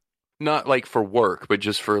 not like for work, but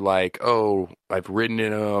just for like, I've ridden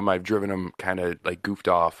in them, I've driven them, kind of like goofed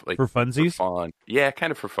off, like for funsies. For fun. Yeah, kind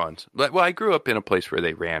of for fun. Well, I grew up in a place where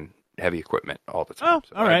they ran heavy equipment all the time. Oh,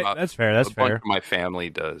 so all right, that's fair. That's fair. Bunch of my family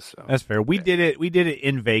does. So. That's fair. We did it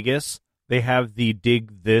in Vegas. They have the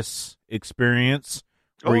Dig This experience.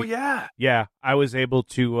 Oh yeah, yeah. I was able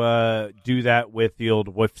to do that with the old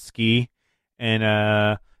whiff ski,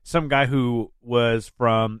 and some guy who was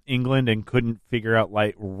from England and couldn't figure out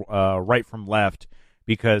right from left,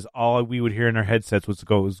 because all we would hear in our headsets was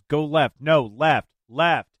go left, no, left,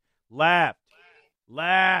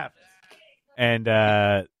 and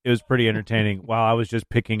it was pretty entertaining while I was just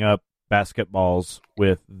picking up basketballs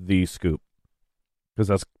with the scoop, because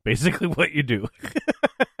that's basically what you do.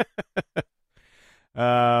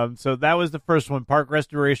 So that was the first one. Park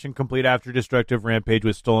restoration complete after destructive rampage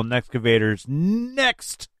with stolen excavators.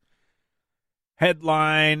 Next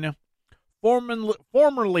headline,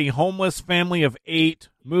 formerly homeless family of 8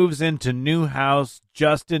 moves into new house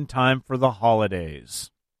just in time for the holidays.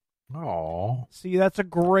 Oh, see, that's a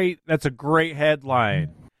great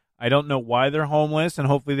headline. I don't know why they're homeless, and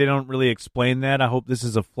hopefully they don't really explain that. I hope this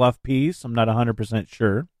is a fluff piece. I'm not 100%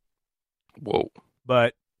 sure. Whoa.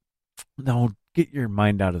 But no, get your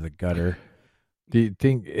mind out of the gutter. do you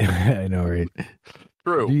think? I know, right?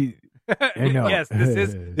 True. I know. Yes,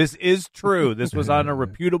 this is true. This was on a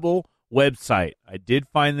reputable website. I did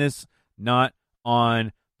find this not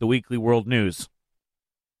on the Weekly World News.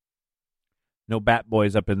 No Bat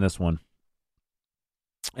Boys up in this one.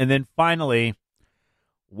 And then finally,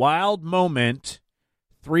 wild moment.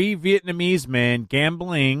 3 Vietnamese men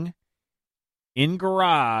gambling in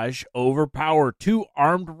garage overpower 2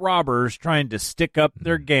 armed robbers trying to stick up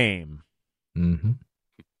their game. Mm-hmm.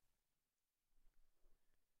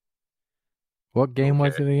 What game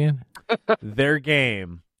was it again? Their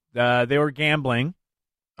game. They were gambling.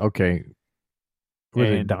 Okay. Were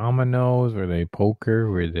they dominoes? Were they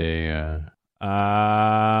poker? Were they...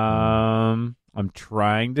 I'm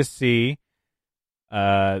trying to see.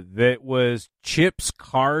 That was chips,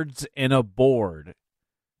 cards, and a board.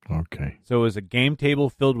 Okay. So it was a game table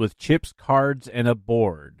filled with chips, cards, and a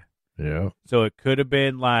board. Yeah. So it could have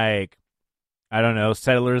been like, I don't know,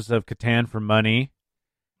 Settlers of Catan for money.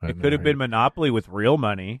 It could have been Monopoly with real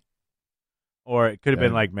money. Or it could have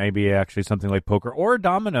been like maybe actually something like poker or a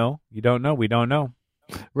domino. You don't know. We don't know.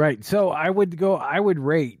 Right. So I would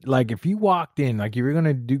rate, like, if you walked in, like, you were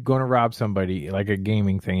going to rob somebody, like a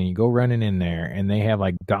gaming thing, and you go running in there and they have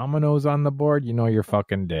like dominoes on the board, you know, you're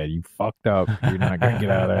fucking dead. You fucked up. You're not going to get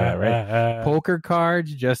out of that, right? Poker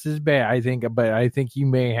cards, just as bad, I think, but I think you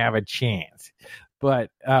may have a chance.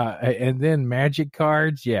 But, and then magic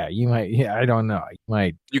cards, yeah, you might, I don't know.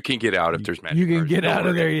 You can get out if there's magic cards. You can cards. get out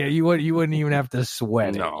of there, yeah. You wouldn't even have to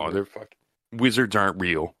sweat it. No, they're fucking, wizards aren't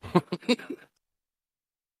real.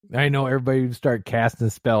 I know everybody would start casting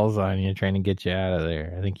spells on you, trying to get you out of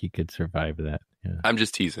there. I think you could survive that. Yeah. I'm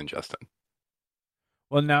just teasing, Justin.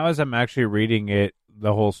 Well, now as I'm actually reading it,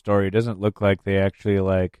 the whole story, it doesn't look like they actually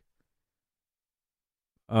like.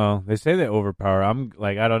 Oh, they say they overpower. I'm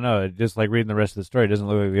like, I don't know. Just like reading the rest of the story, it doesn't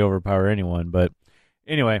look like they overpower anyone. But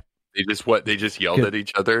anyway, They just yelled at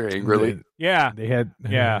each other angrily. yeah, They had.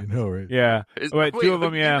 Yeah. I know, right? yeah. Wait, two of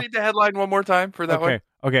them, can yeah. you read the headline one more time for that one?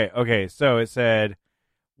 Okay. So it said,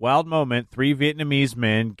 wild moment, 3 Vietnamese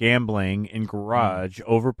men gambling in garage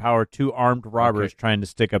overpower 2 armed robbers trying to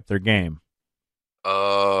stick up their game.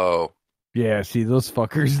 Oh. Yeah, see those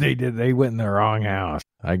fuckers. They went in the wrong house.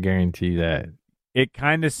 I guarantee that. It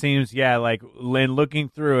kind of seems, like in looking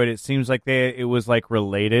through it, it seems like it was like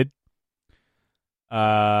related.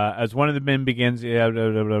 As one of the men begins, yep.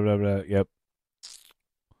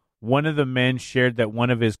 One of the men shared that one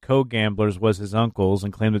of his co-gamblers was his uncle's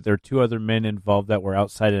and claimed that there were 2 other men involved that were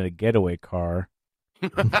outside in a getaway car.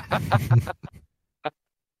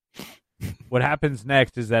 What happens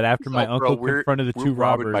next is that after my uncle confronted the 2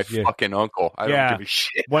 robbers, my fucking uncle. I don't give a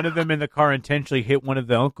shit. One of them in the car intentionally hit one of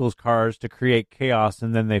the uncle's cars to create chaos,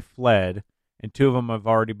 and then they fled. And 2 of them have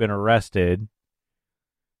already been arrested.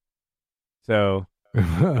 So,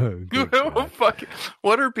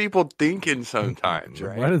 what are people thinking sometimes?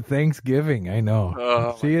 Right? What a Thanksgiving! I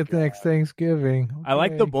know. See you next Thanksgiving. Okay. I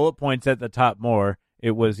like the bullet points at the top more.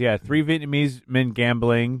 It was 3 Vietnamese men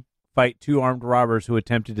gambling fight 2 armed robbers who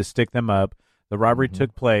attempted to stick them up. The robbery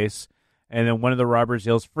took place, and then one of the robbers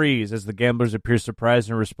yells, "Freeze!" as the gamblers appear surprised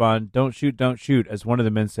and respond, "Don't shoot, don't shoot," as one of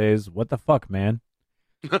the men says, "What the fuck, man?"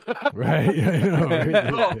 Right? I know,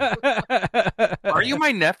 right? Are you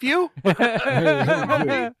my nephew?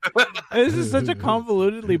 This is such a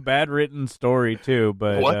convolutedly bad written story, too.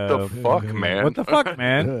 But what the fuck, man? What the fuck,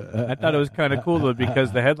 man? I thought it was kind of cool, though,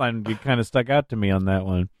 because the headline kind of stuck out to me on that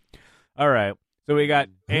one. All right. So we got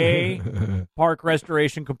A, park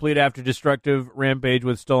restoration complete after destructive rampage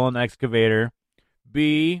with stolen excavator.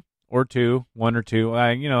 B, or 2, 1 or 2,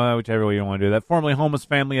 whichever way you want to do that. Formerly homeless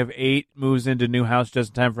family of 8 moves into new house just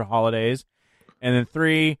in time for holidays. And then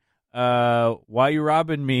 3, why you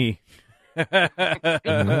robbing me?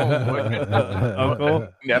 Uncle?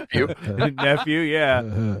 Nephew,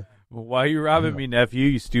 yeah. Why you robbing me, nephew,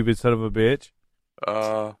 you stupid son of a bitch?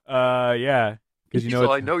 Yeah. Because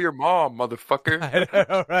I know your mom, motherfucker. I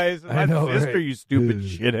know, right? It's my sister, you stupid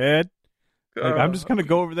shithead. Like, I'm just gonna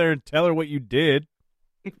go over there and tell her what you did.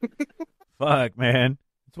 Fuck, man.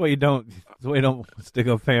 That's why you don't stick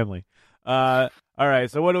up family. All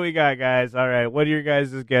right. So what do we got, guys? All right. What are your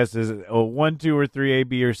guys' guesses? 1, 2, or 3, A,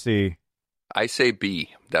 B, or C? I say B.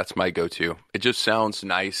 That's my go-to. It just sounds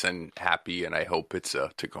nice and happy, and I hope it's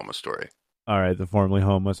a Tacoma story. All right. The formerly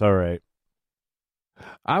homeless. All right.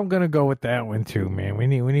 I'm gonna go with that one too, man. We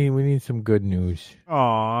need some good news.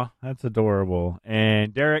 Aw, that's adorable.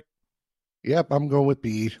 And Derek? Yep, I'm going with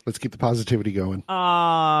B. Let's keep the positivity going.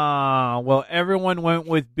 Well, everyone went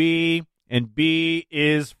with B, and B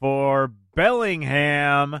is for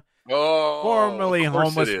Bellingham. Oh, Formerly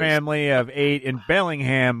homeless family of 8 in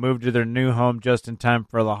Bellingham moved to their new home just in time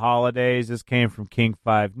for the holidays. This came from King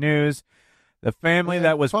 5 News. The family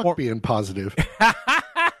that was being positive.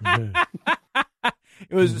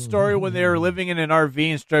 It was a story when they were living in an RV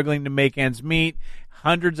and struggling to make ends meet.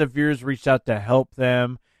 Hundreds of viewers reached out to help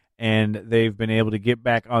them, and they've been able to get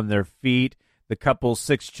back on their feet. The couple's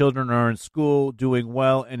 6 children are in school, doing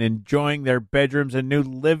well, and enjoying their bedrooms and new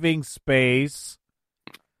living space.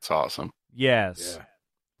 It's awesome. Yes. Yeah.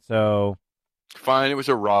 So. Fine, it was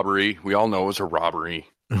a robbery. We all know it was a robbery.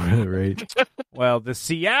 Right. Well, the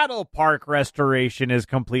Seattle park restoration is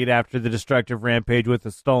complete after the destructive rampage with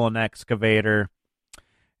a stolen excavator.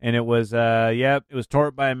 And it was, it was tore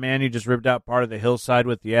up by a man who just ripped out part of the hillside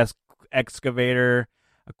with the excavator.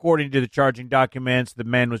 According to the charging documents, the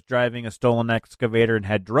man was driving a stolen excavator and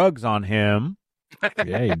had drugs on him.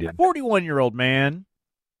 Yeah, he did. 41-year-old man.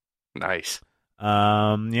 Nice.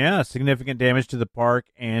 Significant damage to the park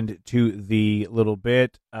and to the little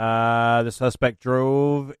bit. The suspect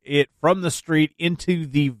drove it from the street into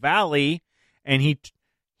the valley, and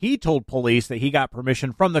he told police that he got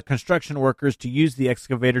permission from the construction workers to use the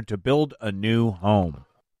excavator to build a new home.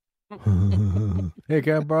 Hey,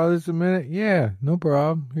 can I borrow this a minute? Yeah, no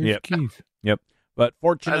problem. Here's keys. Yep. But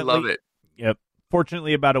fortunately, I love it. Yep.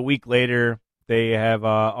 Fortunately, about a week later, they have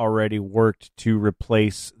already worked to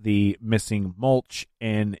replace the missing mulch,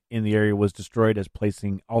 and in the area was destroyed as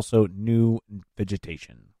placing also new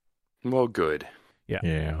vegetation. Well, good. Yeah.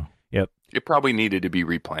 Yeah. Yep. It probably needed to be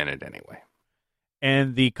replanted anyway.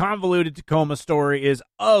 And the convoluted Tacoma story is,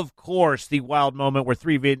 of course, the wild moment where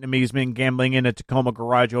 3 Vietnamese men gambling in a Tacoma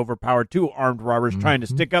garage overpowered 2 armed robbers trying to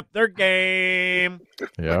stick up their game.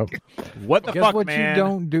 Yep. What the Guess fuck, what man? you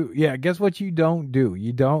don't do? Yeah, guess what you don't do?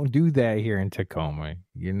 You don't do that here in Tacoma.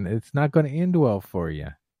 It's not going to end well for you.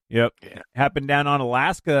 Yep. Yeah. Happened down on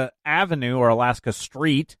Alaska Avenue or Alaska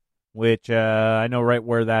Street, which I know right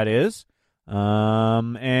where that is.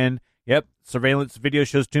 And yep, surveillance video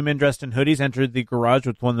shows 2 men dressed in hoodies entered the garage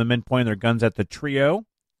with one of the men pointing their guns at the trio.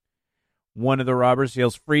 One of the robbers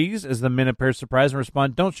yells freeze as the men appear surprised and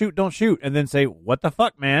respond, don't shoot, and then say, what the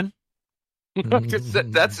fuck, man?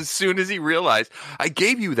 That's as soon as he realized, I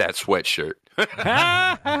gave you that sweatshirt.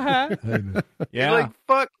 Yeah. You're like,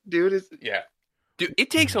 fuck, dude. Dude, it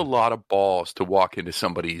takes a lot of balls to walk into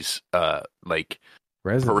somebody's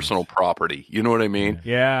personal property. You know what I mean?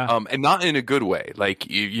 Yeah. And not in a good way. Like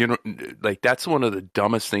you know, like that's one of the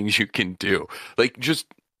dumbest things you can do. Like just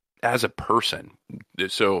as a person.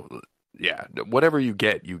 So yeah, whatever you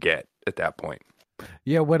get at that point.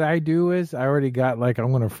 Yeah, what I do is I already got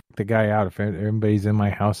I'm going to freak the guy out if anybody's in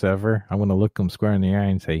my house ever. I'm going to look them square in the eye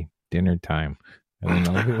and say, dinner time. And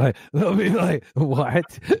then they'll be like,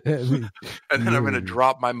 what? And then I'm going to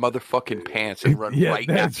drop my motherfucking pants and run right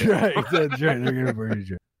that's at them. right. That's right. They're going to burn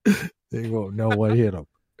you. They won't know what hit them.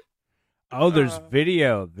 Oh, there's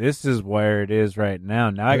video. This is where it is right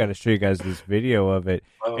now. Now I got to show you guys this video of it.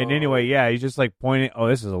 And anyway, yeah, he's just like pointing. Oh,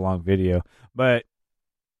 this is a long video. But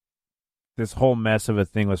this whole mess of a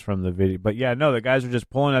thing was from the video. But yeah, no, the guys are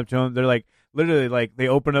just pulling up to him. They're like, literally, like, they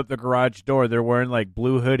open up the garage door. They're wearing, like,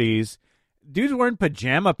 blue hoodies. Dude's wearing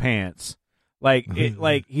pajama pants. Like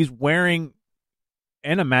he's wearing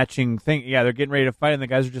and a matching thing. Yeah, they're getting ready to fight, and the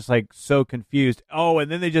guys are just like so confused. Oh, and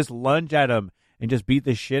then they just lunge at him and just beat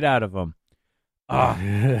the shit out of him. Oh,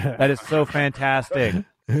 that is so fantastic.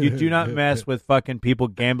 You do not mess with fucking people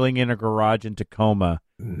gambling in a garage in Tacoma.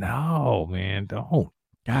 No, man, don't.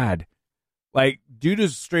 God. Like, dude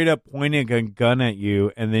is straight up pointing a gun at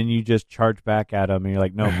you, and then you just charge back at him, and you're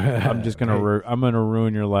like, no, I'm just going to I'm going to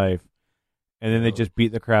ruin your life. And then they just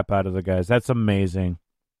beat the crap out of the guys. That's amazing.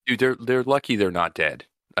 Dude, they're lucky they're not dead.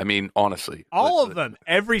 I mean, honestly. All of them.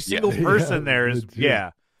 Every single person there is,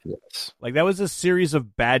 Yes. Like, that was a series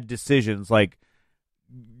of bad decisions. Like,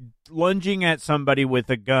 lunging at somebody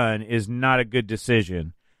with a gun is not a good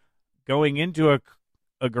decision. Going into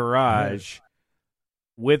a garage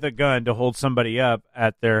with a gun to hold somebody up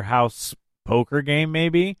at their house poker game,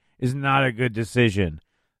 maybe, is not a good decision.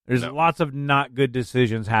 There's lots of not good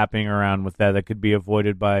decisions happening around with that could be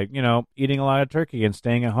avoided by, eating a lot of turkey and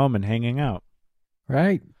staying at home and hanging out.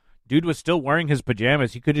 Right. Dude was still wearing his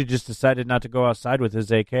pajamas. He could have just decided not to go outside with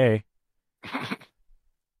his AK. And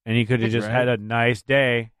he could have just had a nice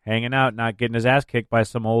day hanging out, not getting his ass kicked by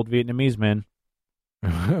some old Vietnamese men.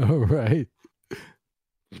 Right.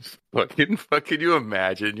 Can you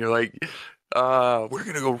imagine? You're like, we're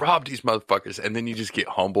gonna go rob these motherfuckers, and then you just get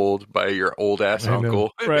humbled by your old ass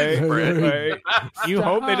uncle. Right. You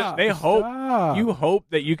hope you hope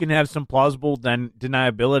that you can have some plausible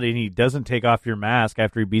deniability, and he doesn't take off your mask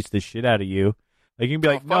after he beats the shit out of you. Like, you can be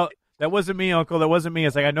like, no, that wasn't me, uncle. That wasn't me.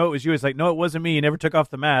 It's like, I know it was you. It's like, no, it wasn't me. You never took off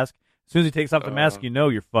the mask. As soon as he takes off the mask,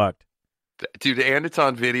 you're fucked. Dude, and it's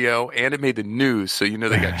on video, and it made the news, so they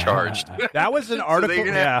got charged. That was an article.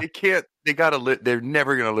 They're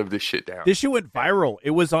never gonna live this shit down. This shit went viral. It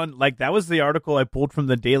was on, that was the article I pulled from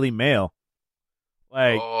the Daily Mail.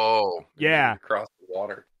 Yeah, across the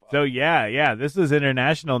water. So yeah, this is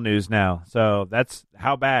international news now. So that's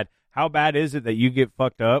how bad. How bad is it that you get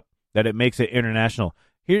fucked up that it makes it international?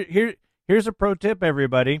 Here's a pro tip,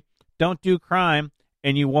 everybody: don't do crime,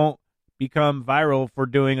 and you won't become viral for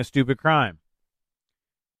doing a stupid crime.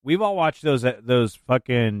 We've all watched those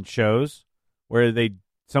fucking shows where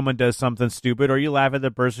someone does something stupid, or you laugh at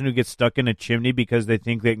the person who gets stuck in a chimney because they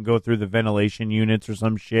think they can go through the ventilation units or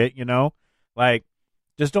some shit, Like,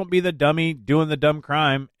 just don't be the dummy doing the dumb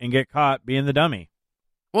crime and get caught being the dummy.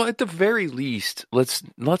 Well, at the very least, let's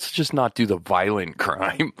just not do the violent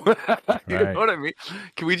crime. You know what I mean?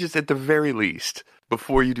 Can we just, at the very least,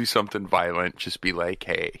 before you do something violent, just be like,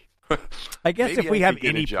 hey. I guess if we have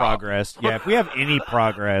any progress,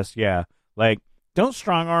 like, don't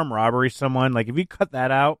strong arm robbery someone. Like, if you cut that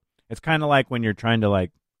out, it's kind of like when you're trying to,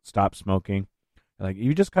 like, stop smoking. Like,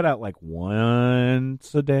 you just cut out, like,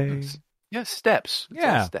 once a day. Yeah, steps.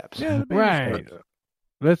 Yeah, steps. Yeah, right.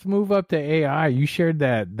 Let's move up to AI. You shared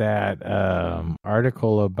that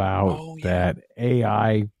article about that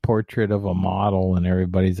AI portrait of a model, and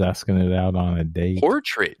everybody's asking it out on a date.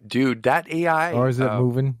 Portrait, dude. That AI, or is it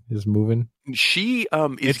moving? Is moving? She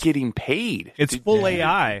is getting paid. It's full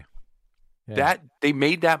AI. That they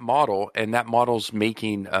made that model, and that model's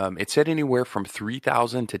making it said anywhere from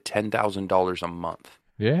 $3,000 to $10,000 a month.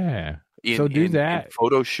 Yeah. In, So do in that.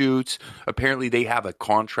 photo shoots. Apparently, they have a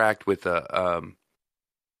contract with a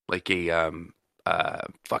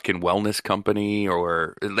fucking wellness company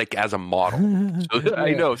or like as a model. So,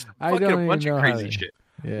 I know, fucking a bunch of crazy shit.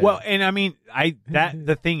 Yeah. Well, and I mean,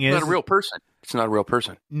 the thing is, It's not a real person. It's not a real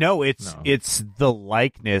person. No, it's the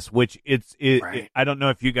likeness, which I don't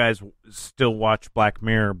know if you guys still watch Black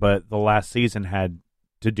Mirror, but the last season had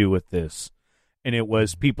to do with this, and it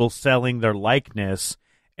was people selling their likeness,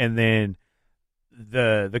 and then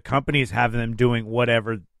the companies having them doing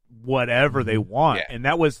whatever they want, and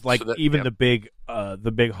that was like the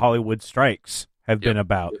big Hollywood strikes have been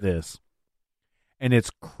about this, and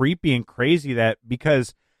it's creepy and crazy that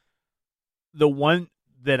because the one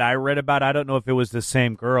that I read about, I don't know if it was the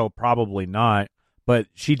same girl, probably not, but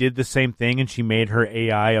she did the same thing and she made her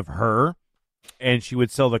AI of her and she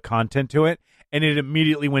would sell the content to it and it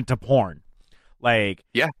immediately went to porn. Like,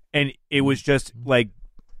 and it was just like,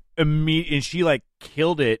 and she like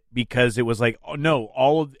killed it because it was like, oh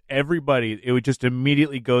no, everybody, it would just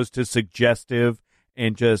immediately goes to suggestive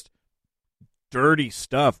and just dirty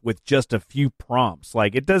stuff with just a few prompts.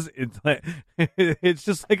 Like it's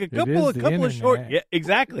just like a couple of short,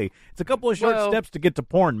 exactly. It's a couple of short steps to get to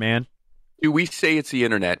porn, man. We say it's the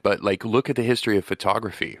internet, but like look at the history of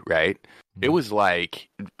photography, right? It was like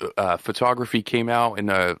photography came out in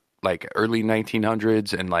the like early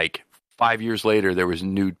 1900s, and like 5 years later there was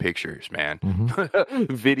nude pictures, man.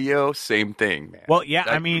 Video, same thing, man. Well,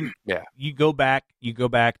 I mean, you go back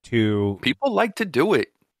to people like to do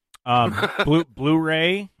it.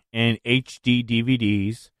 Blu-ray and HD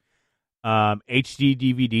DVDs. HD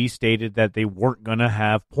DVD stated that they weren't going to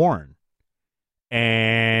have porn,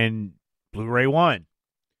 and Blu-ray won.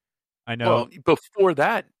 I know. Well, before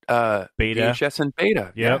that, beta, VHS and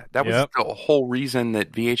beta. That was the whole reason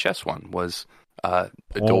that VHS won was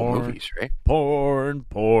adult movies, right?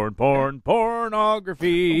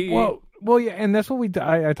 Pornography. Well, yeah, and that's what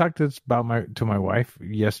I talked to my wife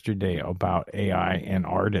yesterday about AI and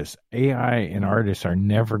artists. AI and artists are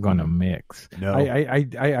never going to mix. No,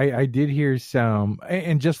 I did hear some,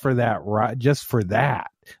 and just for that,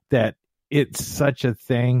 that it's such a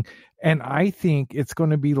thing, and I think it's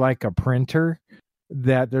going to be like a printer.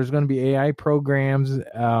 That there's going to be AI programs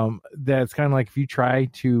that's kind of like if you try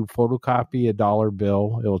to photocopy a dollar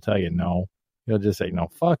bill, it will tell you no. He'll just say, no,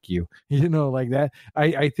 fuck you. Like that.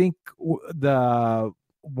 I think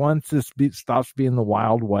once this stops being the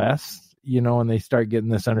Wild West, and they start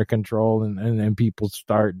getting this under control and people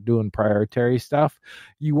start doing priority stuff,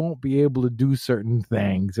 you won't be able to do certain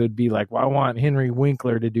things. It would be like, well, I want Henry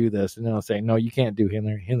Winkler to do this. And they'll say, no, you can't do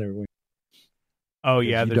Henry Winkler. Oh,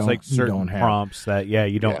 yeah, there's like certain prompts that,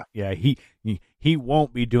 you don't, he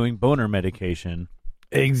won't be doing boner medication.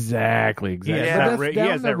 Exactly. He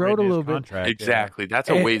has that road a little contract. Bit. Exactly. That's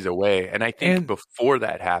a ways away. And I think before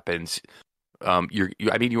that happens, you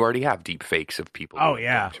already have deep fakes of people. Oh,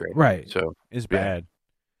 yeah. Things, right. So it's bad.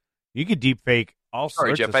 You could deep fake all sorts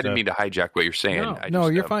Sorry, Jeff, of I stuff. didn't mean to hijack what you're saying. No,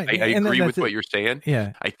 you're fine. I agree with what you're saying.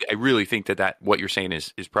 Yeah. I really think that what you're saying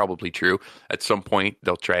is probably true. At some point,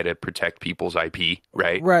 they'll try to protect people's IP,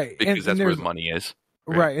 right? Right. Because that's where the money is.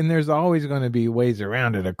 Right, and there's always going to be ways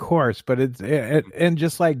around it, of course, but and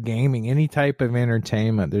just like gaming, any type of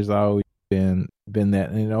entertainment, there's always been that,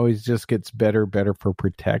 and it always just gets better for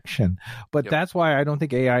protection. But that's why I don't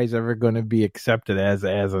think AI is ever going to be accepted as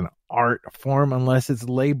an art form unless it's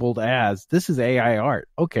labeled as this is AI art.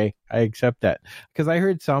 Okay, I accept that, because I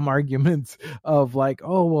heard some arguments of like,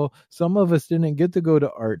 oh well, some of us didn't get to go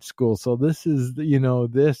to art school, so this is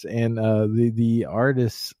this, and the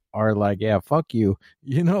artists are like, yeah, fuck you.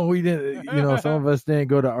 We didn't, some of us didn't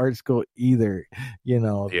go to art school either,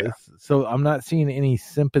 so I'm not seeing any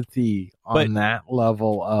sympathy on that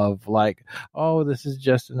level of like, oh, this is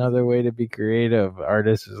just another way to be creative.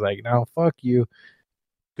 Artists is like, no, fuck you.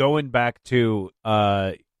 Going back to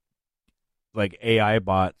like AI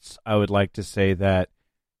bots, I would like to say that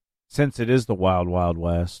since it is the wild, wild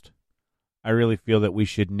west, I really feel that we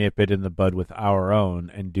should nip it in the bud with our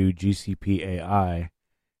own and do GCP AI.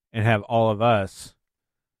 And have all of us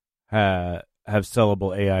have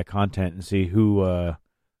sellable AI content and see who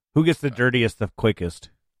gets the dirtiest the quickest.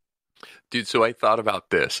 Dude, so I thought about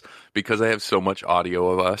this because I have so much audio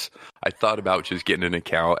of us. I thought about just getting an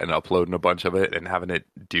account and uploading a bunch of it and having it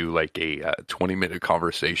do like a 20-minute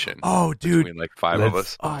conversation. Oh, dude, between like five of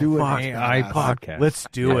us. Do an AI podcast. Let's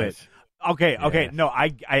do it. Okay. No,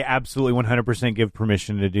 I absolutely 100% give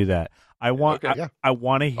permission to do that. I want to hear.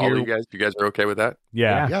 All you guys are okay with that?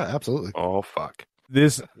 Yeah, absolutely. Oh fuck.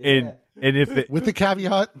 This and And if it, with the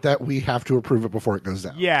caveat that we have to approve it before it goes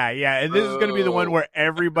down. yeah, and this is going to be the one where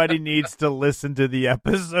everybody needs to listen to the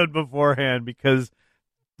episode beforehand because.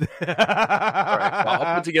 All right. Well,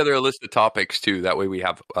 I'll put together a list of topics too. That way we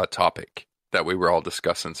have a topic. That way we're all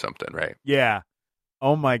discussing something, right? Yeah.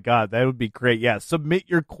 Oh my God, that would be great. Yeah, submit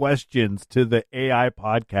your questions to the AI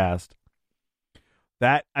podcast.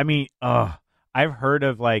 I've heard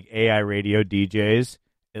of like AI radio DJs,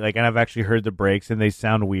 like, and I've actually heard the breaks, and they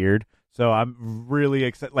sound weird. So I'm really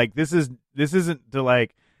excited. Like, this isn't to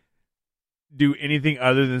like do anything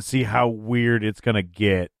other than see how weird it's gonna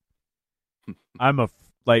get.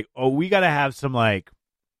 We gotta have some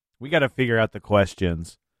we gotta figure out the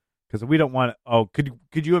questions because we don't want. Oh,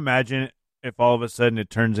 could you imagine if all of a sudden it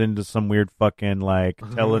turns into some weird fucking like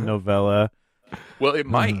telenovela? Well, it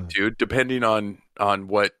might, dude, depending on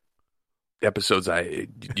what episodes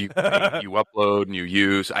you upload and you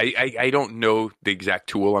use. I don't know the exact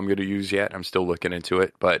tool I'm going to use yet. I'm still looking into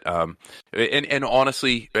it, but and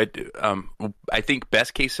honestly, I think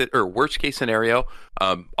best case or worst case scenario,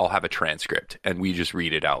 I'll have a transcript and we just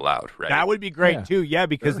read it out loud. Right? That would be great too. Yeah,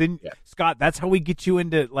 because then Scott, that's how we get you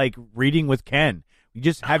into like reading with Ken. We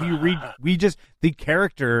just have you read. The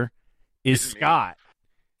character is Scott.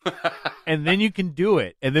 And then you can do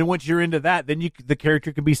it. And then once you're into that, then the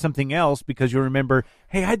character can be something else because you'll remember,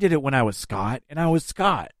 hey, I did it when I was Scott, and I was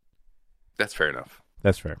Scott. That's fair enough.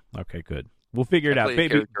 That's fair. Okay, good. We'll figure it out.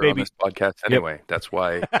 Baby on this podcast anyway. Yep. That's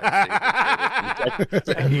why I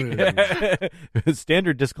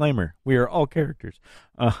standard disclaimer. We are all characters.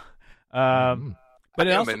 But I'm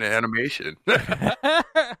an animation.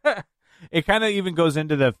 It kind of even goes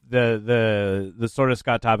into the sort of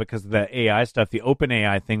Scott topic because the AI stuff. The open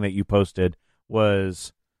AI thing that you posted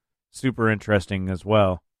was super interesting as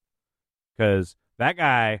well. Because that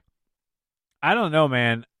guy, I don't know,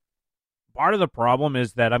 man. Part of the problem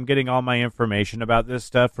is that I'm getting all my information about this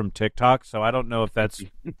stuff from TikTok, so I don't know if that's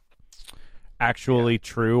actually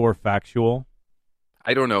true or factual.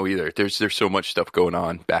 I don't know either. There's so much stuff going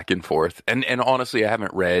on back and forth. And honestly, I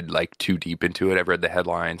haven't read like too deep into it. I've read the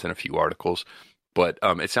headlines and a few articles. But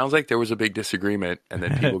it sounds like there was a big disagreement and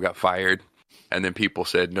then people got fired. And then people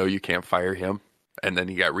said, no, you can't fire him. And then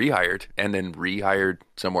he got rehired and then rehired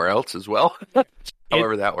somewhere else as well.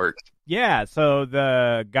 However that works. Yeah. So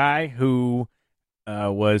the guy who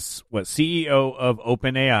was CEO of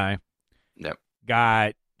OpenAI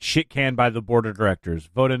got shit canned by the board of directors.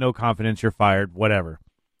 Vote of no confidence, you're fired, whatever.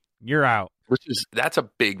 You're out. That's a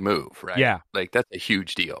big move, right? Yeah. Like that's a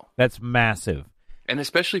huge deal. That's massive. And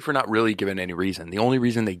especially for not really giving any reason. The only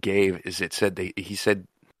reason they gave is I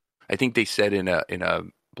think they said in a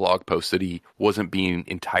blog post that he wasn't being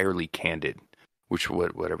entirely candid, which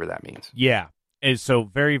whatever that means. Yeah. And so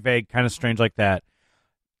very vague, kind of strange like that.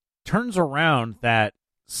 Turns around that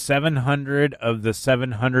 700 of the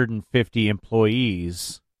 750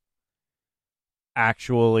 employees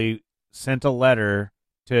actually sent a letter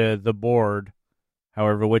to the board,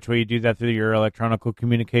 however which way you do that through your electronic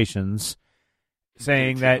communications,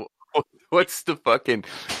 saying that what's the fucking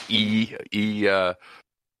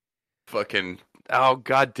fucking oh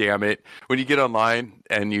god damn it, when you get online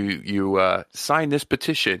and you sign this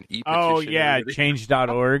petition, e-petition, oh yeah,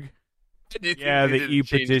 change.org. Yeah, the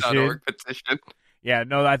e-petition. Yeah,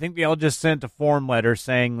 no, I think they all just sent a form letter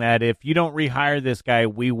saying that if you don't rehire this guy,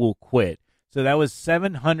 we will quit. So that was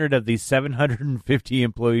 700 of these 750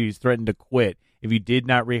 employees threatened to quit if you did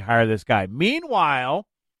not rehire this guy. Meanwhile,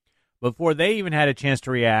 before they even had a chance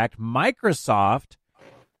to react, Microsoft,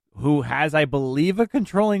 who has, I believe, a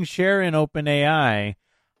controlling share in OpenAI.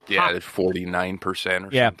 Yeah, it's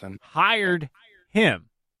 49% or something. Hired him.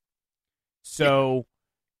 So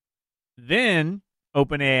then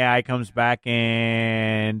OpenAI comes back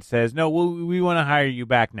and says, no, we want to hire you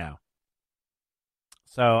back now.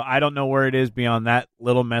 So I don't know where it is beyond that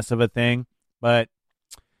little mess of a thing, but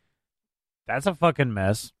that's a fucking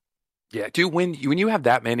mess. Yeah, dude, when you have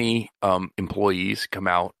that many employees come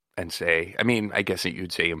out and say, I mean, I guess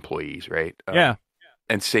you'd say employees, right? Yeah.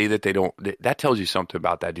 And say that they don't, that tells you something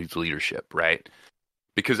about that dude's leadership, right?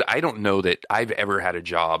 Because I don't know that I've ever had a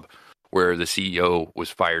job where the CEO was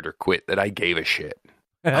fired or quit that I gave a shit.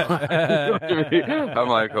 I'm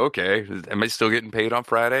like, okay, am I still getting paid on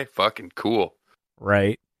Friday? Fucking cool.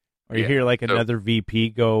 Right. Or you hear like another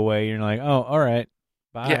VP go away, and you're like, oh, all right,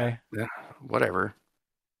 bye. Yeah, whatever.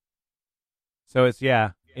 So it's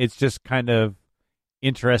just kind of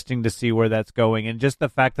interesting to see where that's going. And just the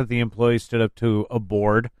fact that the employees stood up to a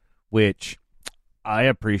board, which I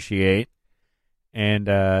appreciate. And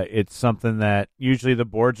it's something that usually the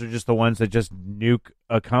boards are just the ones that just nuke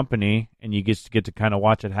a company, and you get to kind of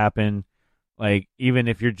watch it happen Like, even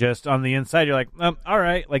if you're just on the inside, you're like, all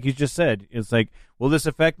right, like you just said. It's like, will this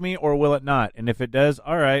affect me or will it not? And if it does,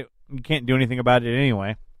 all right, you can't do anything about it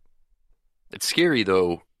anyway. It's scary,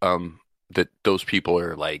 though, that those people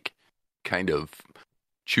are, like, kind of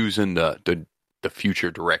choosing the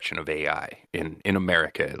future direction of AI, in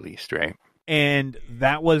America, at least, right? And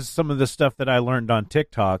that was some of the stuff that I learned on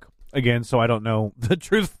TikTok. Again, so I don't know the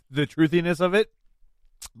truthiness of it.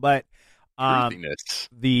 But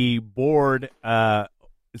the board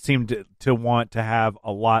seemed to want to have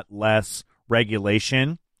a lot less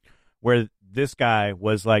regulation, where this guy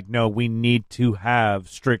was like, no, we need to have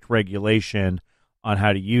strict regulation on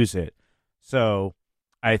how to use it. So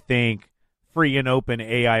I think free and open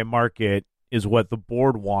AI market is what the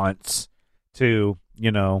board wants to,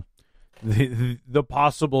 the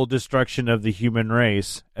possible destruction of the human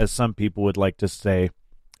race, as some people would like to say,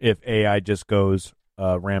 if AI just goes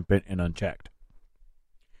rampant and unchecked.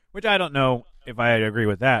 Which I don't know if I agree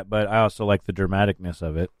with that, but I also like the dramaticness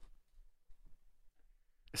of it.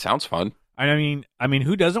 It sounds fun. I mean,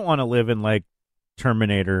 who doesn't want to live in like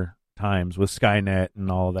Terminator times with Skynet and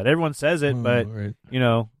all of that? Everyone says it, but right.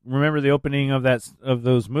 Remember the opening of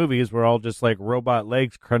those movies were all just like robot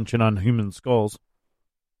legs crunching on human skulls.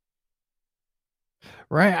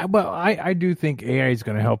 Right. Well, I do think AI is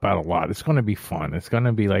going to help out a lot. It's going to be fun. It's going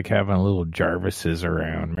to be like having little Jarvises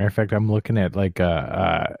around. Matter of fact, I'm looking at like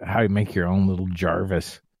how you make your own little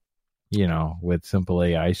Jarvis, with simple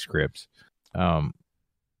AI scripts.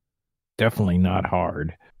 Definitely not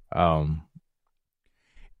hard. As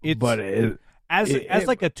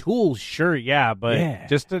like a tool, sure, yeah, but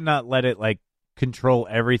just to not let it like control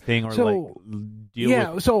everything or deal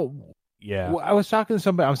with. Yeah. Well, I was talking to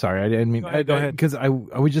somebody. I'm sorry, I didn't mean. Go ahead. Because I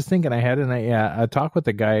was just thinking I had a talk with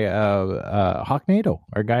the guy, Hawknado,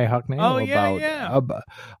 our guy Hawknado,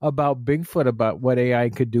 about Bigfoot, about what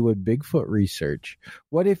AI could do with Bigfoot research.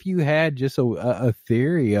 What if you had just a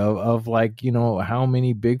theory of like, how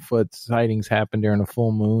many Bigfoot sightings happen during a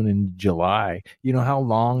full moon in July? How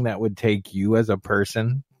long that would take you as a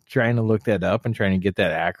person trying to look that up and trying to get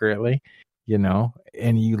that accurately,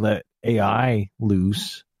 and you let AI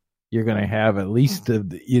loose. You're going to have at least,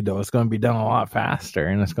 it's going to be done a lot faster,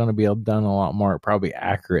 and it's going to be done a lot more probably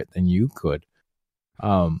accurate than you could.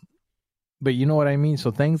 But you know what I mean?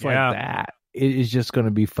 So things like that, it is just going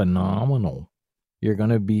to be phenomenal. You're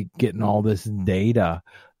going to be getting all this data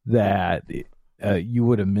that you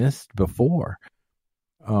would have missed before.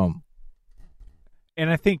 And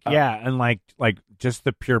I think, and like just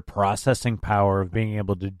the pure processing power of being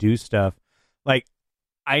able to do stuff. Like,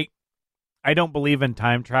 I don't believe in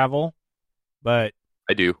time travel, but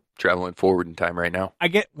I do. Traveling forward in time right now.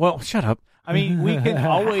 Shut up. I mean, we can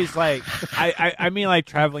always like, I mean like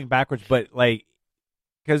traveling backwards, but like,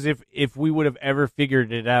 because if we would have ever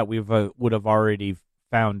figured it out, we would have already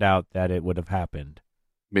found out that it would have happened.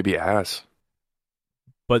 Maybe it has.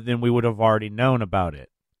 But then we would have already known about it.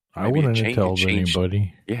 I wouldn't have told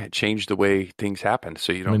anybody. Yeah, it changed the way things happen,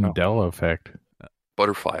 so you don't know. Mandela effect.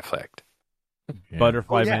 Butterfly effect. Yeah.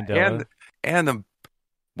 Butterfly Mandela. And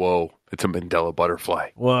it's a Mandela butterfly.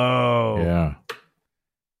 Whoa. Yeah.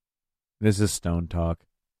 This is Stone Talk.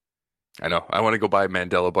 I know. I want to go buy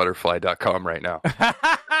MandelaButterfly.com right now.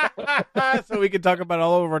 So we can talk about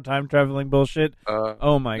all of our time traveling bullshit.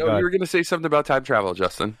 Oh my God. You were going to say something about time travel,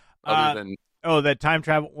 Justin. That time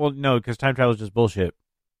travel. Well, no, because time travel is just bullshit.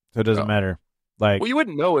 So it doesn't matter. Like, well, you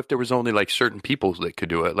wouldn't know if there was only like certain people that could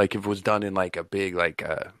do it. Like if it was done in like a big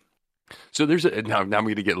So there's now I'm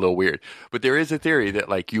going to get a little weird, but there is a theory that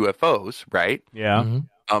like UFOs, right? Yeah.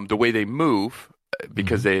 Mm-hmm. The way they move,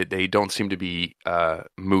 because they don't seem to be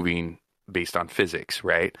moving based on physics,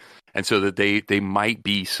 right? And so that they might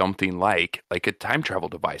be something like a time travel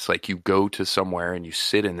device. Like you go to somewhere and you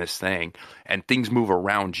sit in this thing, and things move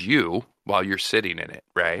around you while you're sitting in it,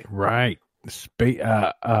 right? Right.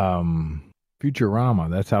 Futurama.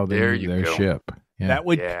 That's how they move their ship. Yeah.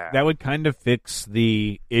 That would kind of fix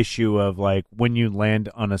the issue of like when you land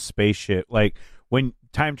on a spaceship, like when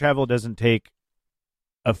time travel doesn't take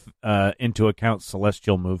into account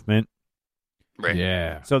celestial movement. Right.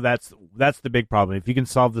 Yeah. So that's the big problem. If you can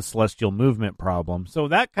solve the celestial movement problem, so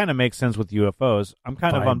that kind of makes sense with UFOs. I'm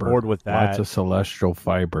kind of on board with that. Lots of celestial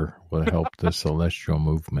fiber will help the celestial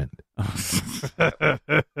movement.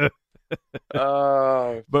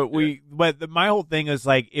 But my whole thing is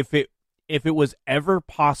like if it was ever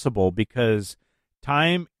possible, because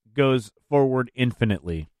time goes forward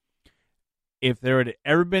infinitely, if there had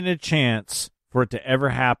ever been a chance for it to ever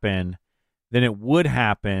happen, then it would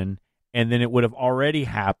happen, and then it would have already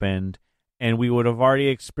happened, and we would have already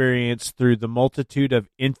experienced through the multitude of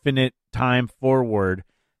infinite time forward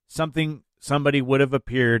something somebody would have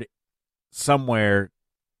appeared somewhere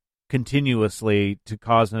continuously to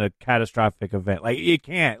cause a catastrophic event. Like, it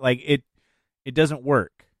can't. Like, it doesn't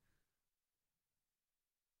work.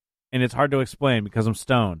 And it's hard to explain because I'm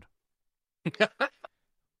stoned.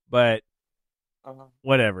 But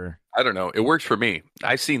whatever. I don't know. It works for me.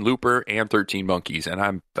 I've seen Looper and 13 Monkeys, and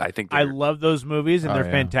I think I love those movies, and they're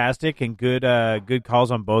fantastic and good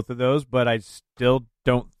calls on both of those, but I still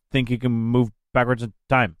don't think you can move backwards in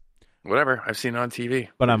time. Whatever. I've seen it on TV.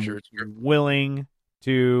 But I'm willing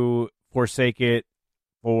to forsake it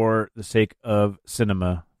for the sake of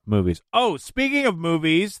cinema movies. Oh, speaking of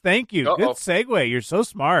movies, thank you. Good segue. You're so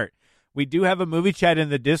smart. We do have a movie chat in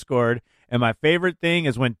the Discord, and my favorite thing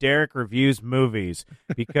is when Derek reviews movies,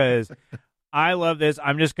 because I love this.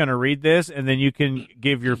 I'm just going to read this, and then you can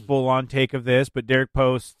give your full-on take of this. But Derek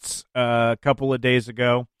posts a couple of days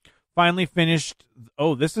ago, finally finished.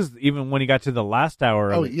 Oh, this is even when he got to the last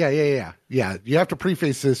hour. Yeah. You have to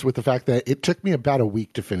preface this with the fact that it took me about a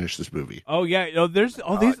week to finish this movie. Oh, yeah. There's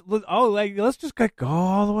these. Like, let's just go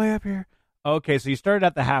all the way up here. Okay, so you started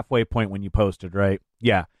at the halfway point when you posted, right?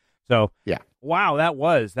 Yeah. So, yeah. Wow, that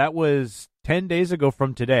was 10 days ago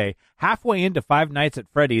from today. Halfway into Five Nights at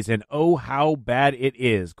Freddy's, and oh, how bad it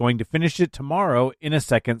is. Going to finish it tomorrow in a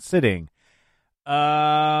second sitting.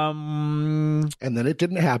 And then it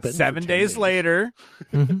didn't happen. 7 days later,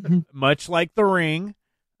 much like The Ring,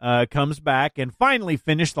 comes back and finally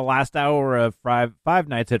finished the last hour of Five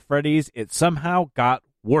Nights at Freddy's. It somehow got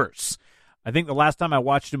worse. I think the last time I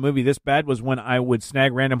watched a movie this bad was when I would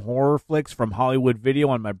snag random horror flicks from Hollywood Video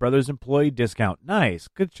on my brother's employee discount. Nice.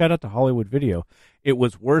 Good shout out to Hollywood Video. It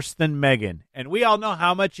was worse than Megan. And we all know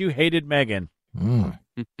how much you hated Megan.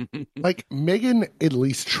 Like, Megan at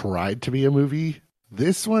least tried to be a movie.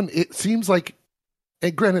 This one, it seems like,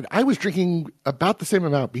 and granted, I was drinking about the same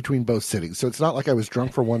amount between both sittings, so it's not like I was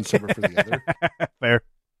drunk for one, sober for the other. Fair.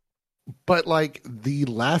 But, like, the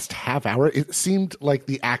last half hour, it seemed like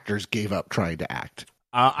the actors gave up trying to act.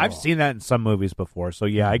 I've seen that in some movies before, so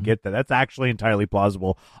yeah, I get that. That's actually entirely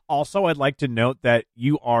plausible. Also, I'd like to note that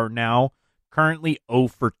you are now currently 0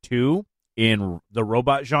 for 2 in the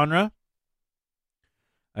robot genre.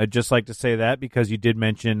 I'd just like to say that because you did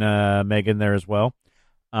mention Megan there as well.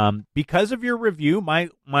 Because of your review, my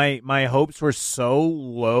hopes were so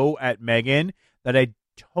low at Megan that I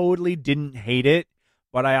totally didn't hate it.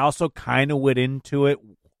 But I also kind of went into it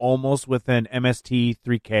almost with an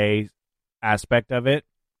MST3K aspect of it.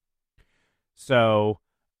 So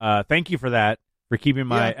thank you for that, for keeping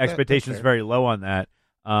my expectations very low on that.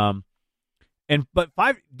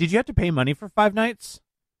 Did you have to pay money for Five Nights?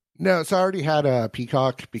 No, so I already had a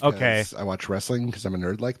Peacock because I watch wrestling because I'm a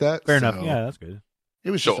nerd like that. Fair enough. Yeah, that's good.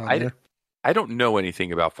 It was just on there. I don't know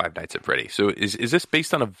anything about Five Nights at Freddy. So is this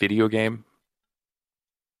based on a video game?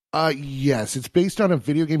 Yes, it's based on a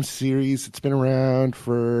video game series. It's been around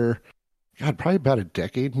for, probably about a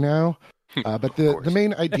decade now. But the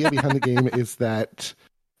main idea behind the game is that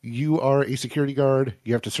you are a security guard.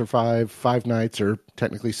 You have to survive 5 nights, or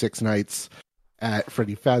technically 6 nights, at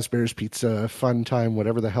Freddy Fazbear's Pizza Fun Time,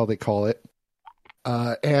 whatever the hell they call it.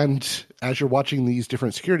 And as you're watching these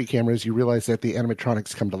different security cameras, you realize that the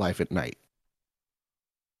animatronics come to life at night.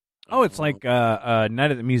 Oh, it's like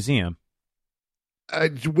Night at the Museum.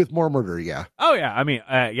 With more murder, yeah. Oh, yeah. I mean,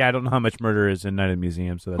 I don't know how much murder is in Night at the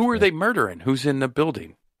Museum. So who are they murdering? Who's in the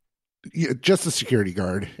building? Yeah, just the security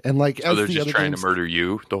guard. And so they're just trying to murder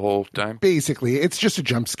you the whole time? Basically, it's just a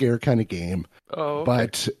jump scare kind of game. Oh, okay.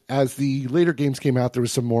 But as the later games came out, there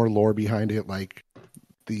was some more lore behind it, like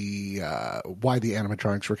the why the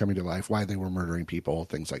animatronics were coming to life, why they were murdering people,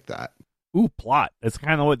 things like that. Ooh, plot. That's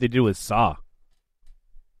kind of what they do with Saw.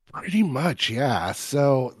 Pretty much, yeah.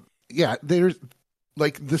 So, yeah, there's...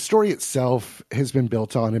 like, the story itself has been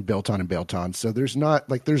built on and built on and built on. So there's not,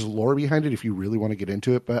 like, there's lore behind it if you really want to get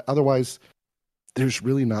into it. But otherwise, there's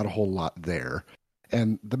really not a whole lot there.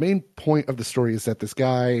 And the main point of the story is that this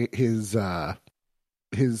guy, his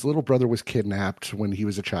little brother was kidnapped when he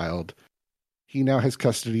was a child. He now has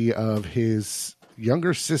custody of his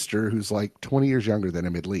younger sister, who's like 20 years younger than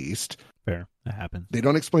him at least. Fair. That happens. They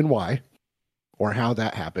don't explain why or how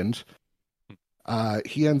that happened.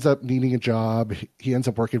 He ends up needing a job. He ends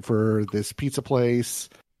up working for this pizza place.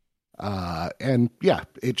 And yeah,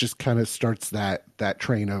 it just kind of starts that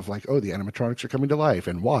train of like, oh, the animatronics are coming to life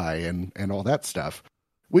and why and all that stuff,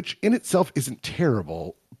 which in itself isn't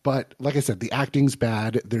terrible. But like I said, the acting's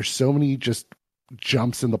bad. There's so many just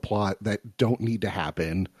jumps in the plot that don't need to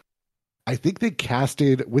happen. I think they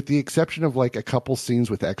casted, with the exception of like a couple scenes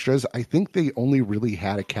with extras, I think they only really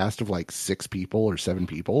had a cast of like 6 people or 7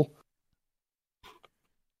 people.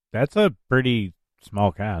 That's a pretty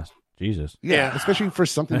small cast. Jesus. Yeah, especially for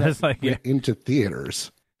something That's that like, went into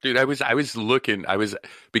theaters. Dude, I was looking.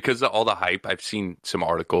 Because of all the hype. I've seen some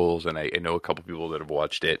articles, and I know a couple people that have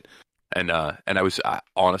watched it, and I was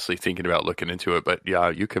honestly thinking about looking into it. But yeah,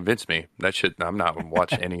 you convinced me. That shit. I'm not gonna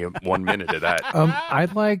watch any of 1 minute of that. I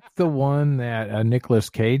like the one that Nicolas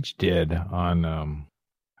Cage did on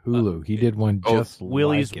Hulu. He did one just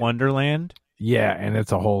Willy's like it. Wonderland. Yeah, and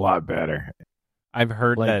it's a whole lot better. I've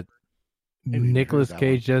heard Like- that. Nicolas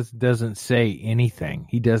Cage just doesn't say anything.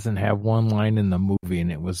 He doesn't have one line in the movie,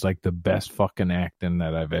 and it was like the best fucking acting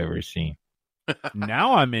that I've ever seen.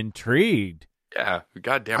 Now I'm intrigued. Yeah,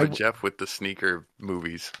 God damn it, Jeff, with the sneaker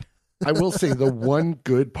movies. I will say the one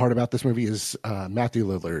good part about this movie is Matthew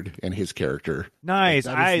Lillard and his character. Nice.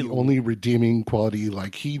 That is the only redeeming quality.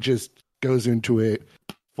 Like, he just goes into it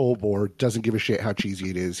full bore, doesn't give a shit how cheesy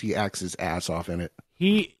it is. He acts his ass off in it.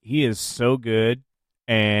 He is so good,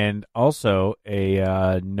 and also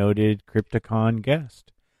a noted Crypticon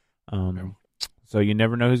guest. So you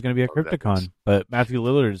never know who's going to be at Crypticon. But Matthew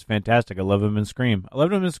Lillard is fantastic. I love him in Scream. I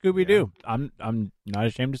love him in Scooby Doo. I'm not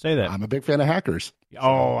ashamed to say that. I'm a big fan of Hackers.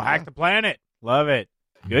 Oh, Hack the Planet. Love it.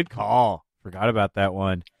 Good call. Forgot about that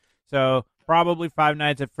one. So probably Five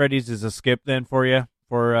Nights at Freddy's is a skip then for you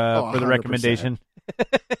for the 100%. recommendation.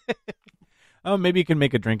 Oh, maybe you can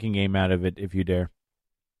make a drinking game out of it if you dare.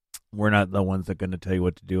 We're not the ones that are going to tell you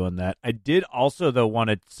what to do on that. I did also, though, want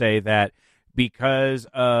to say that because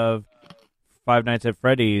of Five Nights at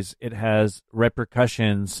Freddy's, it has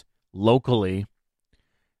repercussions locally.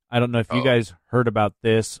 I don't know if you guys heard about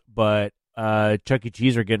this, but Chuck E.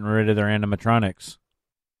 Cheese are getting rid of their animatronics.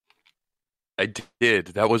 I did.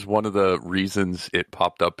 That was one of the reasons it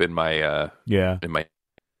popped up in my in my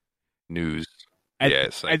news.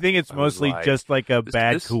 I think it's mostly just like a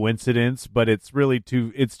bad coincidence, but it's really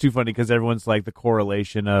too funny because everyone's like the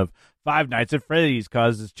correlation of Five Nights at Freddy's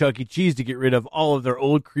causes Chuck E. Cheese to get rid of all of their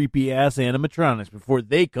old creepy ass animatronics before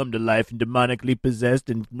they come to life and demonically possessed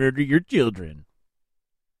and murder your children.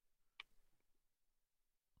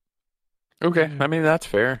 Okay, I mean that's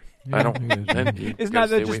fair. I don't. It's not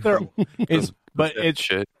that just they're.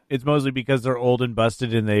 It's mostly because they're old and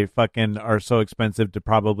busted and they fucking are so expensive to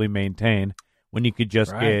probably maintain. When you could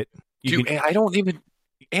just get, I don't even.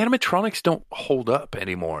 Animatronics don't hold up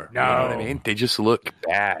anymore. No, you know what I mean, they just look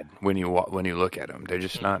bad when you look at them. They're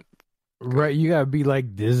just not. Right, you gotta be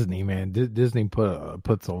like Disney, man. Disney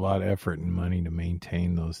puts a lot of effort and money to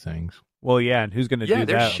maintain those things. Well, yeah, and who's going to do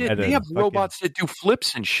that? Shit. They have robots that do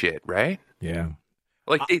flips and shit, right? Yeah.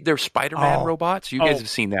 Like they're Spider-Man robots. You guys have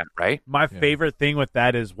seen that, right? My favorite thing with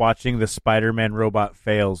that is watching the Spider-Man robot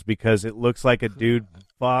fails because it looks like a dude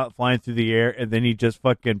flying through the air and then he just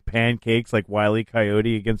fucking pancakes like Wile E.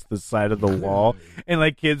 Coyote against the side of the wall. And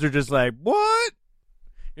like kids are just like, what?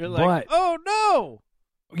 You're like, oh no.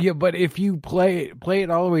 Yeah, but if you play it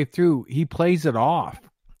all the way through, he plays it off.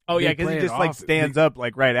 Oh, yeah, because he just like stands up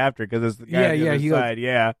like right after because it's the guy on the other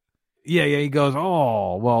side. Yeah, he goes,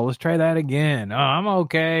 oh, well, let's try that again. Oh, I'm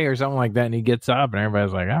okay, or something like that. And he gets up, and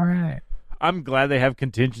everybody's like, all right. I'm glad they have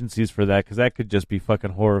contingencies for that, because that could just be fucking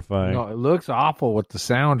horrifying. No, it looks awful with the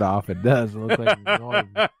sound off. It does. It looks like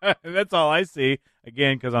That's all I see.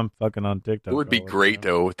 Again, because I'm fucking on TikTok. It would be great,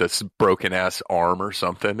 though, with this broken-ass arm or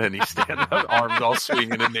something, and he's standing up, arms all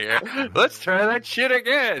swinging in the air. Let's try that shit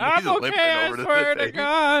again. I'm okay, I swear to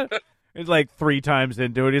God. It's like 3 times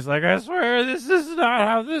into it. He's like, I swear, this is not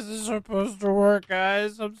how this is supposed to work,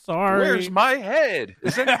 guys. I'm sorry. Where's my head?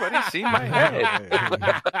 Has anybody seen my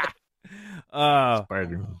head?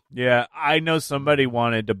 Yeah, I know somebody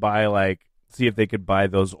wanted to buy, see if they could buy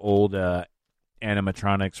those old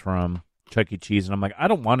animatronics from Chuck E. Cheese. And I'm like, I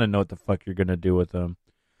don't want to know what the fuck you're going to do with them.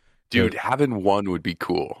 Dude, having one would be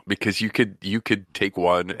cool because you could take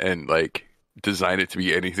one and, design it to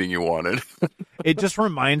be anything you wanted. It just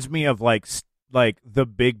reminds me of like the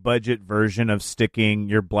big budget version of sticking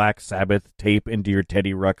your Black Sabbath tape into your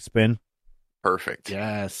Teddy Ruxpin. Perfect.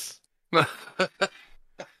 Yes.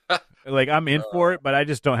 I'm in for it, but I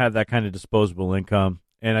just don't have that kind of disposable income,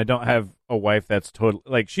 and I don't have a wife that's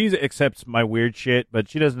totally she accepts my weird shit, but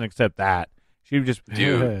she doesn't accept that. She just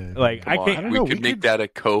dude, I can't. We could make that a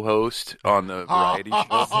co-host on the variety show.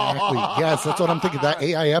 Exactly. Yes, that's what I'm thinking. That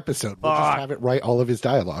AI episode. We'll just have it write all of his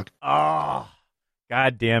dialogue. Oh,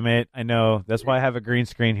 God damn it! I know. That's why I have a green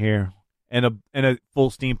screen here and a full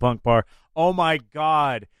steampunk bar. Oh my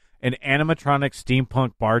God! An animatronic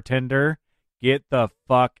steampunk bartender. Get the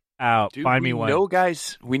fuck out! Dude, Find me one.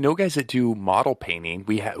 We know guys that do model painting.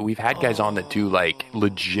 We've had guys on that do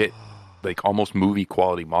legit. Almost movie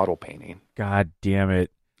quality model painting. God damn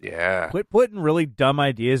it. Yeah. Quit putting really dumb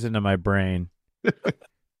ideas into my brain.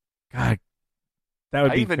 God. That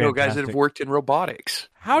would I be even know guys that have fantastic. worked in robotics.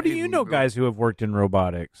 How do you know guys who have worked in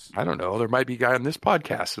robotics? I don't know. There might be a guy on this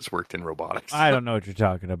podcast that's worked in robotics. I don't know what you're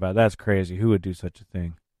talking about. That's crazy. Who would do such a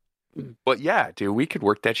thing? But yeah, dude, we could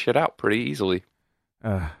work that shit out pretty easily.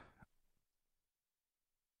 All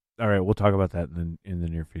right, we'll talk about that in the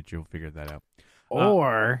near future. We'll figure that out.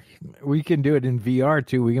 Or we can do it in VR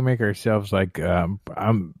too. We can make ourselves like,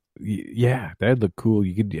 yeah, that'd look cool.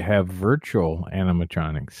 You could have virtual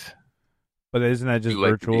animatronics. But isn't that just You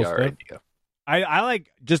like the virtual VR stuff? idea. I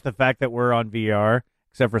like just the fact that we're on VR,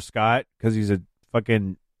 except for Scott, because he's a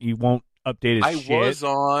fucking, he won't update his shit. I was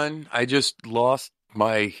on. I just lost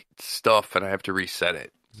my stuff and I have to reset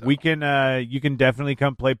it. So. We can, you can definitely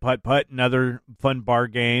come play putt-putt and other fun bar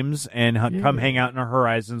games and come hang out in our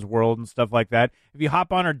Horizons world and stuff like that. If you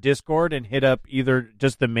hop on our Discord and hit up either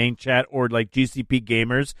just the main chat or like GCP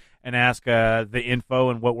Gamers and ask the info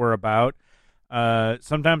and what we're about,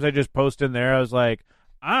 sometimes I just post in there. I was like,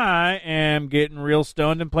 I am getting real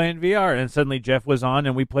stoned and playing VR. And suddenly Jeff was on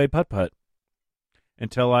and we played putt-putt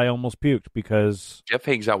until I almost puked because... Jeff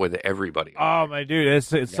hangs out with everybody. Oh, my dude,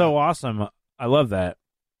 it's so awesome. I love that.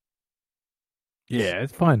 Yeah,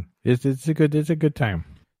 it's fun. It's a good time.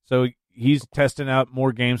 So he's testing out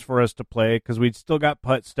more games for us to play because we still got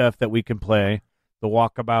putt stuff that we can play. The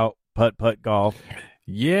walkabout putt golf.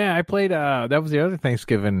 Yeah, I played. That was the other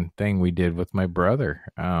Thanksgiving thing we did with my brother.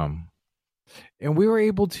 And we were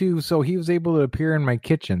able to. So he was able to appear in my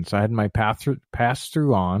kitchen. So I had my pass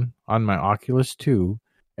through on my Oculus 2,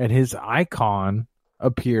 and his icon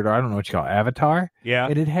appeared. Or I don't know what you call it, avatar. Yeah,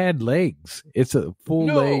 and it had legs. It's a full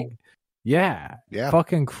leg. Yeah,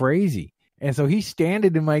 fucking crazy. And so he's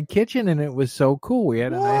standing in my kitchen, and it was so cool. We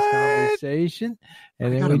had a nice conversation,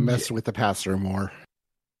 and then we messed with the pastor more.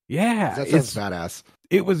 Yeah, that sounds badass.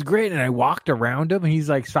 It was great, and I walked around him, and he's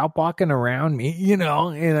like, "Stop walking around me," and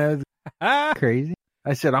I was crazy.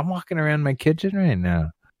 I said, "I'm walking around my kitchen right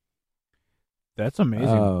now." That's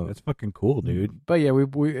amazing. That's fucking cool, dude. But yeah,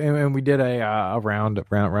 we did a round of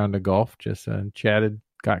golf, just chatted,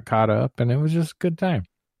 got caught up, and it was just a good time.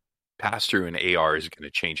 Pass-through in AR is going to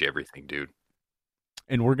change everything, dude.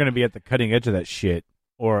 And we're going to be at the cutting edge of that shit.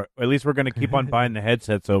 Or at least we're going to keep on buying the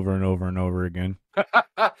headsets over and over and over again.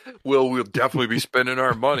 We'll definitely be spending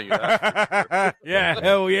our money. Yeah,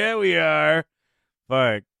 hell yeah, we are.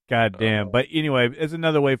 Fuck, goddamn. But anyway, it's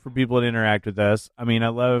another way for people to interact with us. I mean, I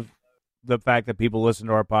love the fact that people listen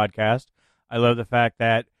to our podcast. I love the fact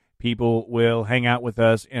that people will hang out with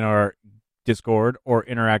us in our Discord or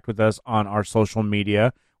interact with us on our social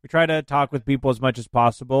media. We try to talk with people as much as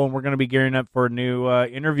possible, and we're going to be gearing up for a new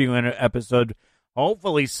interview episode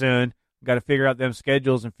hopefully soon. We've got to figure out them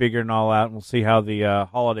schedules and figure it all out, and we'll see how the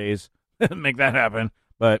holidays make that happen.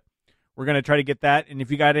 But we're going to try to get that, and if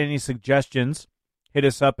you got any suggestions, hit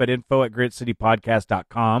us up at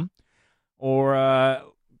info@gritcitypodcast.com or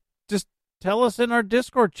just tell us in our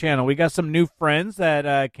Discord channel. We got some new friends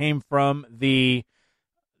that came from the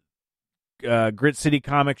Grit City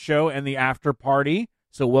Comic Show and the after party.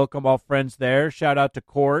 So welcome all friends there. Shout out to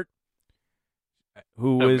Court,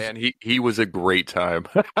 man, he was a great time.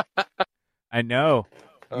 I know.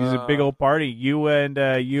 He's a big old party. You and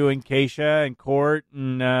Keisha and Court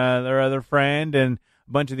and their other friend and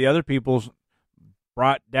a bunch of the other people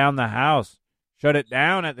brought down the house. Shut it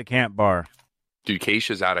down at the camp bar. Dude,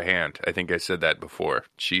 Keisha's out of hand. I think I said that before.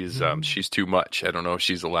 She's too much. I don't know if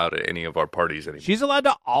she's allowed at any of our parties anymore. She's allowed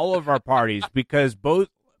to all of our parties because both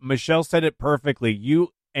Michelle said it perfectly.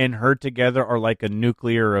 You and her together are like a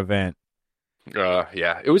nuclear event.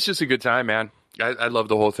 Yeah, it was just a good time, man. I love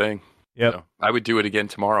the whole thing. Yep. You know, I would do it again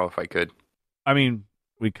tomorrow if I could. I mean,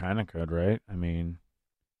 we kind of could, right? I mean,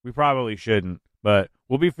 we probably shouldn't, but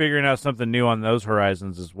we'll be figuring out something new on those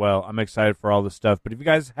horizons as well. I'm excited for all this stuff. But if you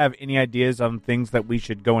guys have any ideas on things that we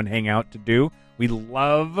should go and hang out to do, we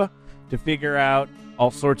love to figure out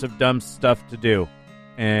all sorts of dumb stuff to do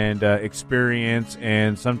and experience.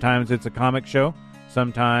 And sometimes it's a comic show.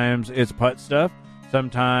 Sometimes it's putt stuff.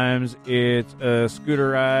 Sometimes it's a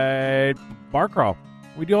scooter ride, bar crawl.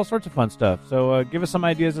 We do all sorts of fun stuff. So give us some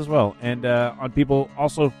ideas as well. And on people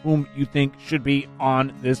also whom you think should be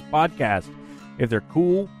on this podcast. If they're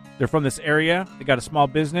cool, they're from this area, they got a small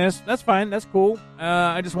business, that's fine. That's cool.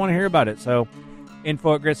 I just want to hear about it. So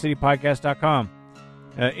info@gritcitypodcast.com.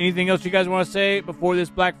 Anything else you guys want to say before this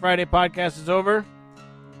Black Friday podcast is over?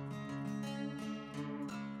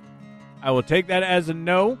 I will take that as a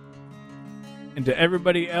no. And to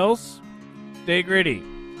everybody else, stay gritty.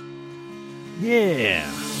 Yeah.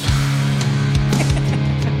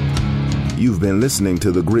 You've been listening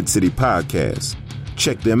to the Grit City Podcast.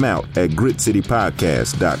 Check them out at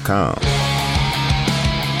gritcitypodcast.com.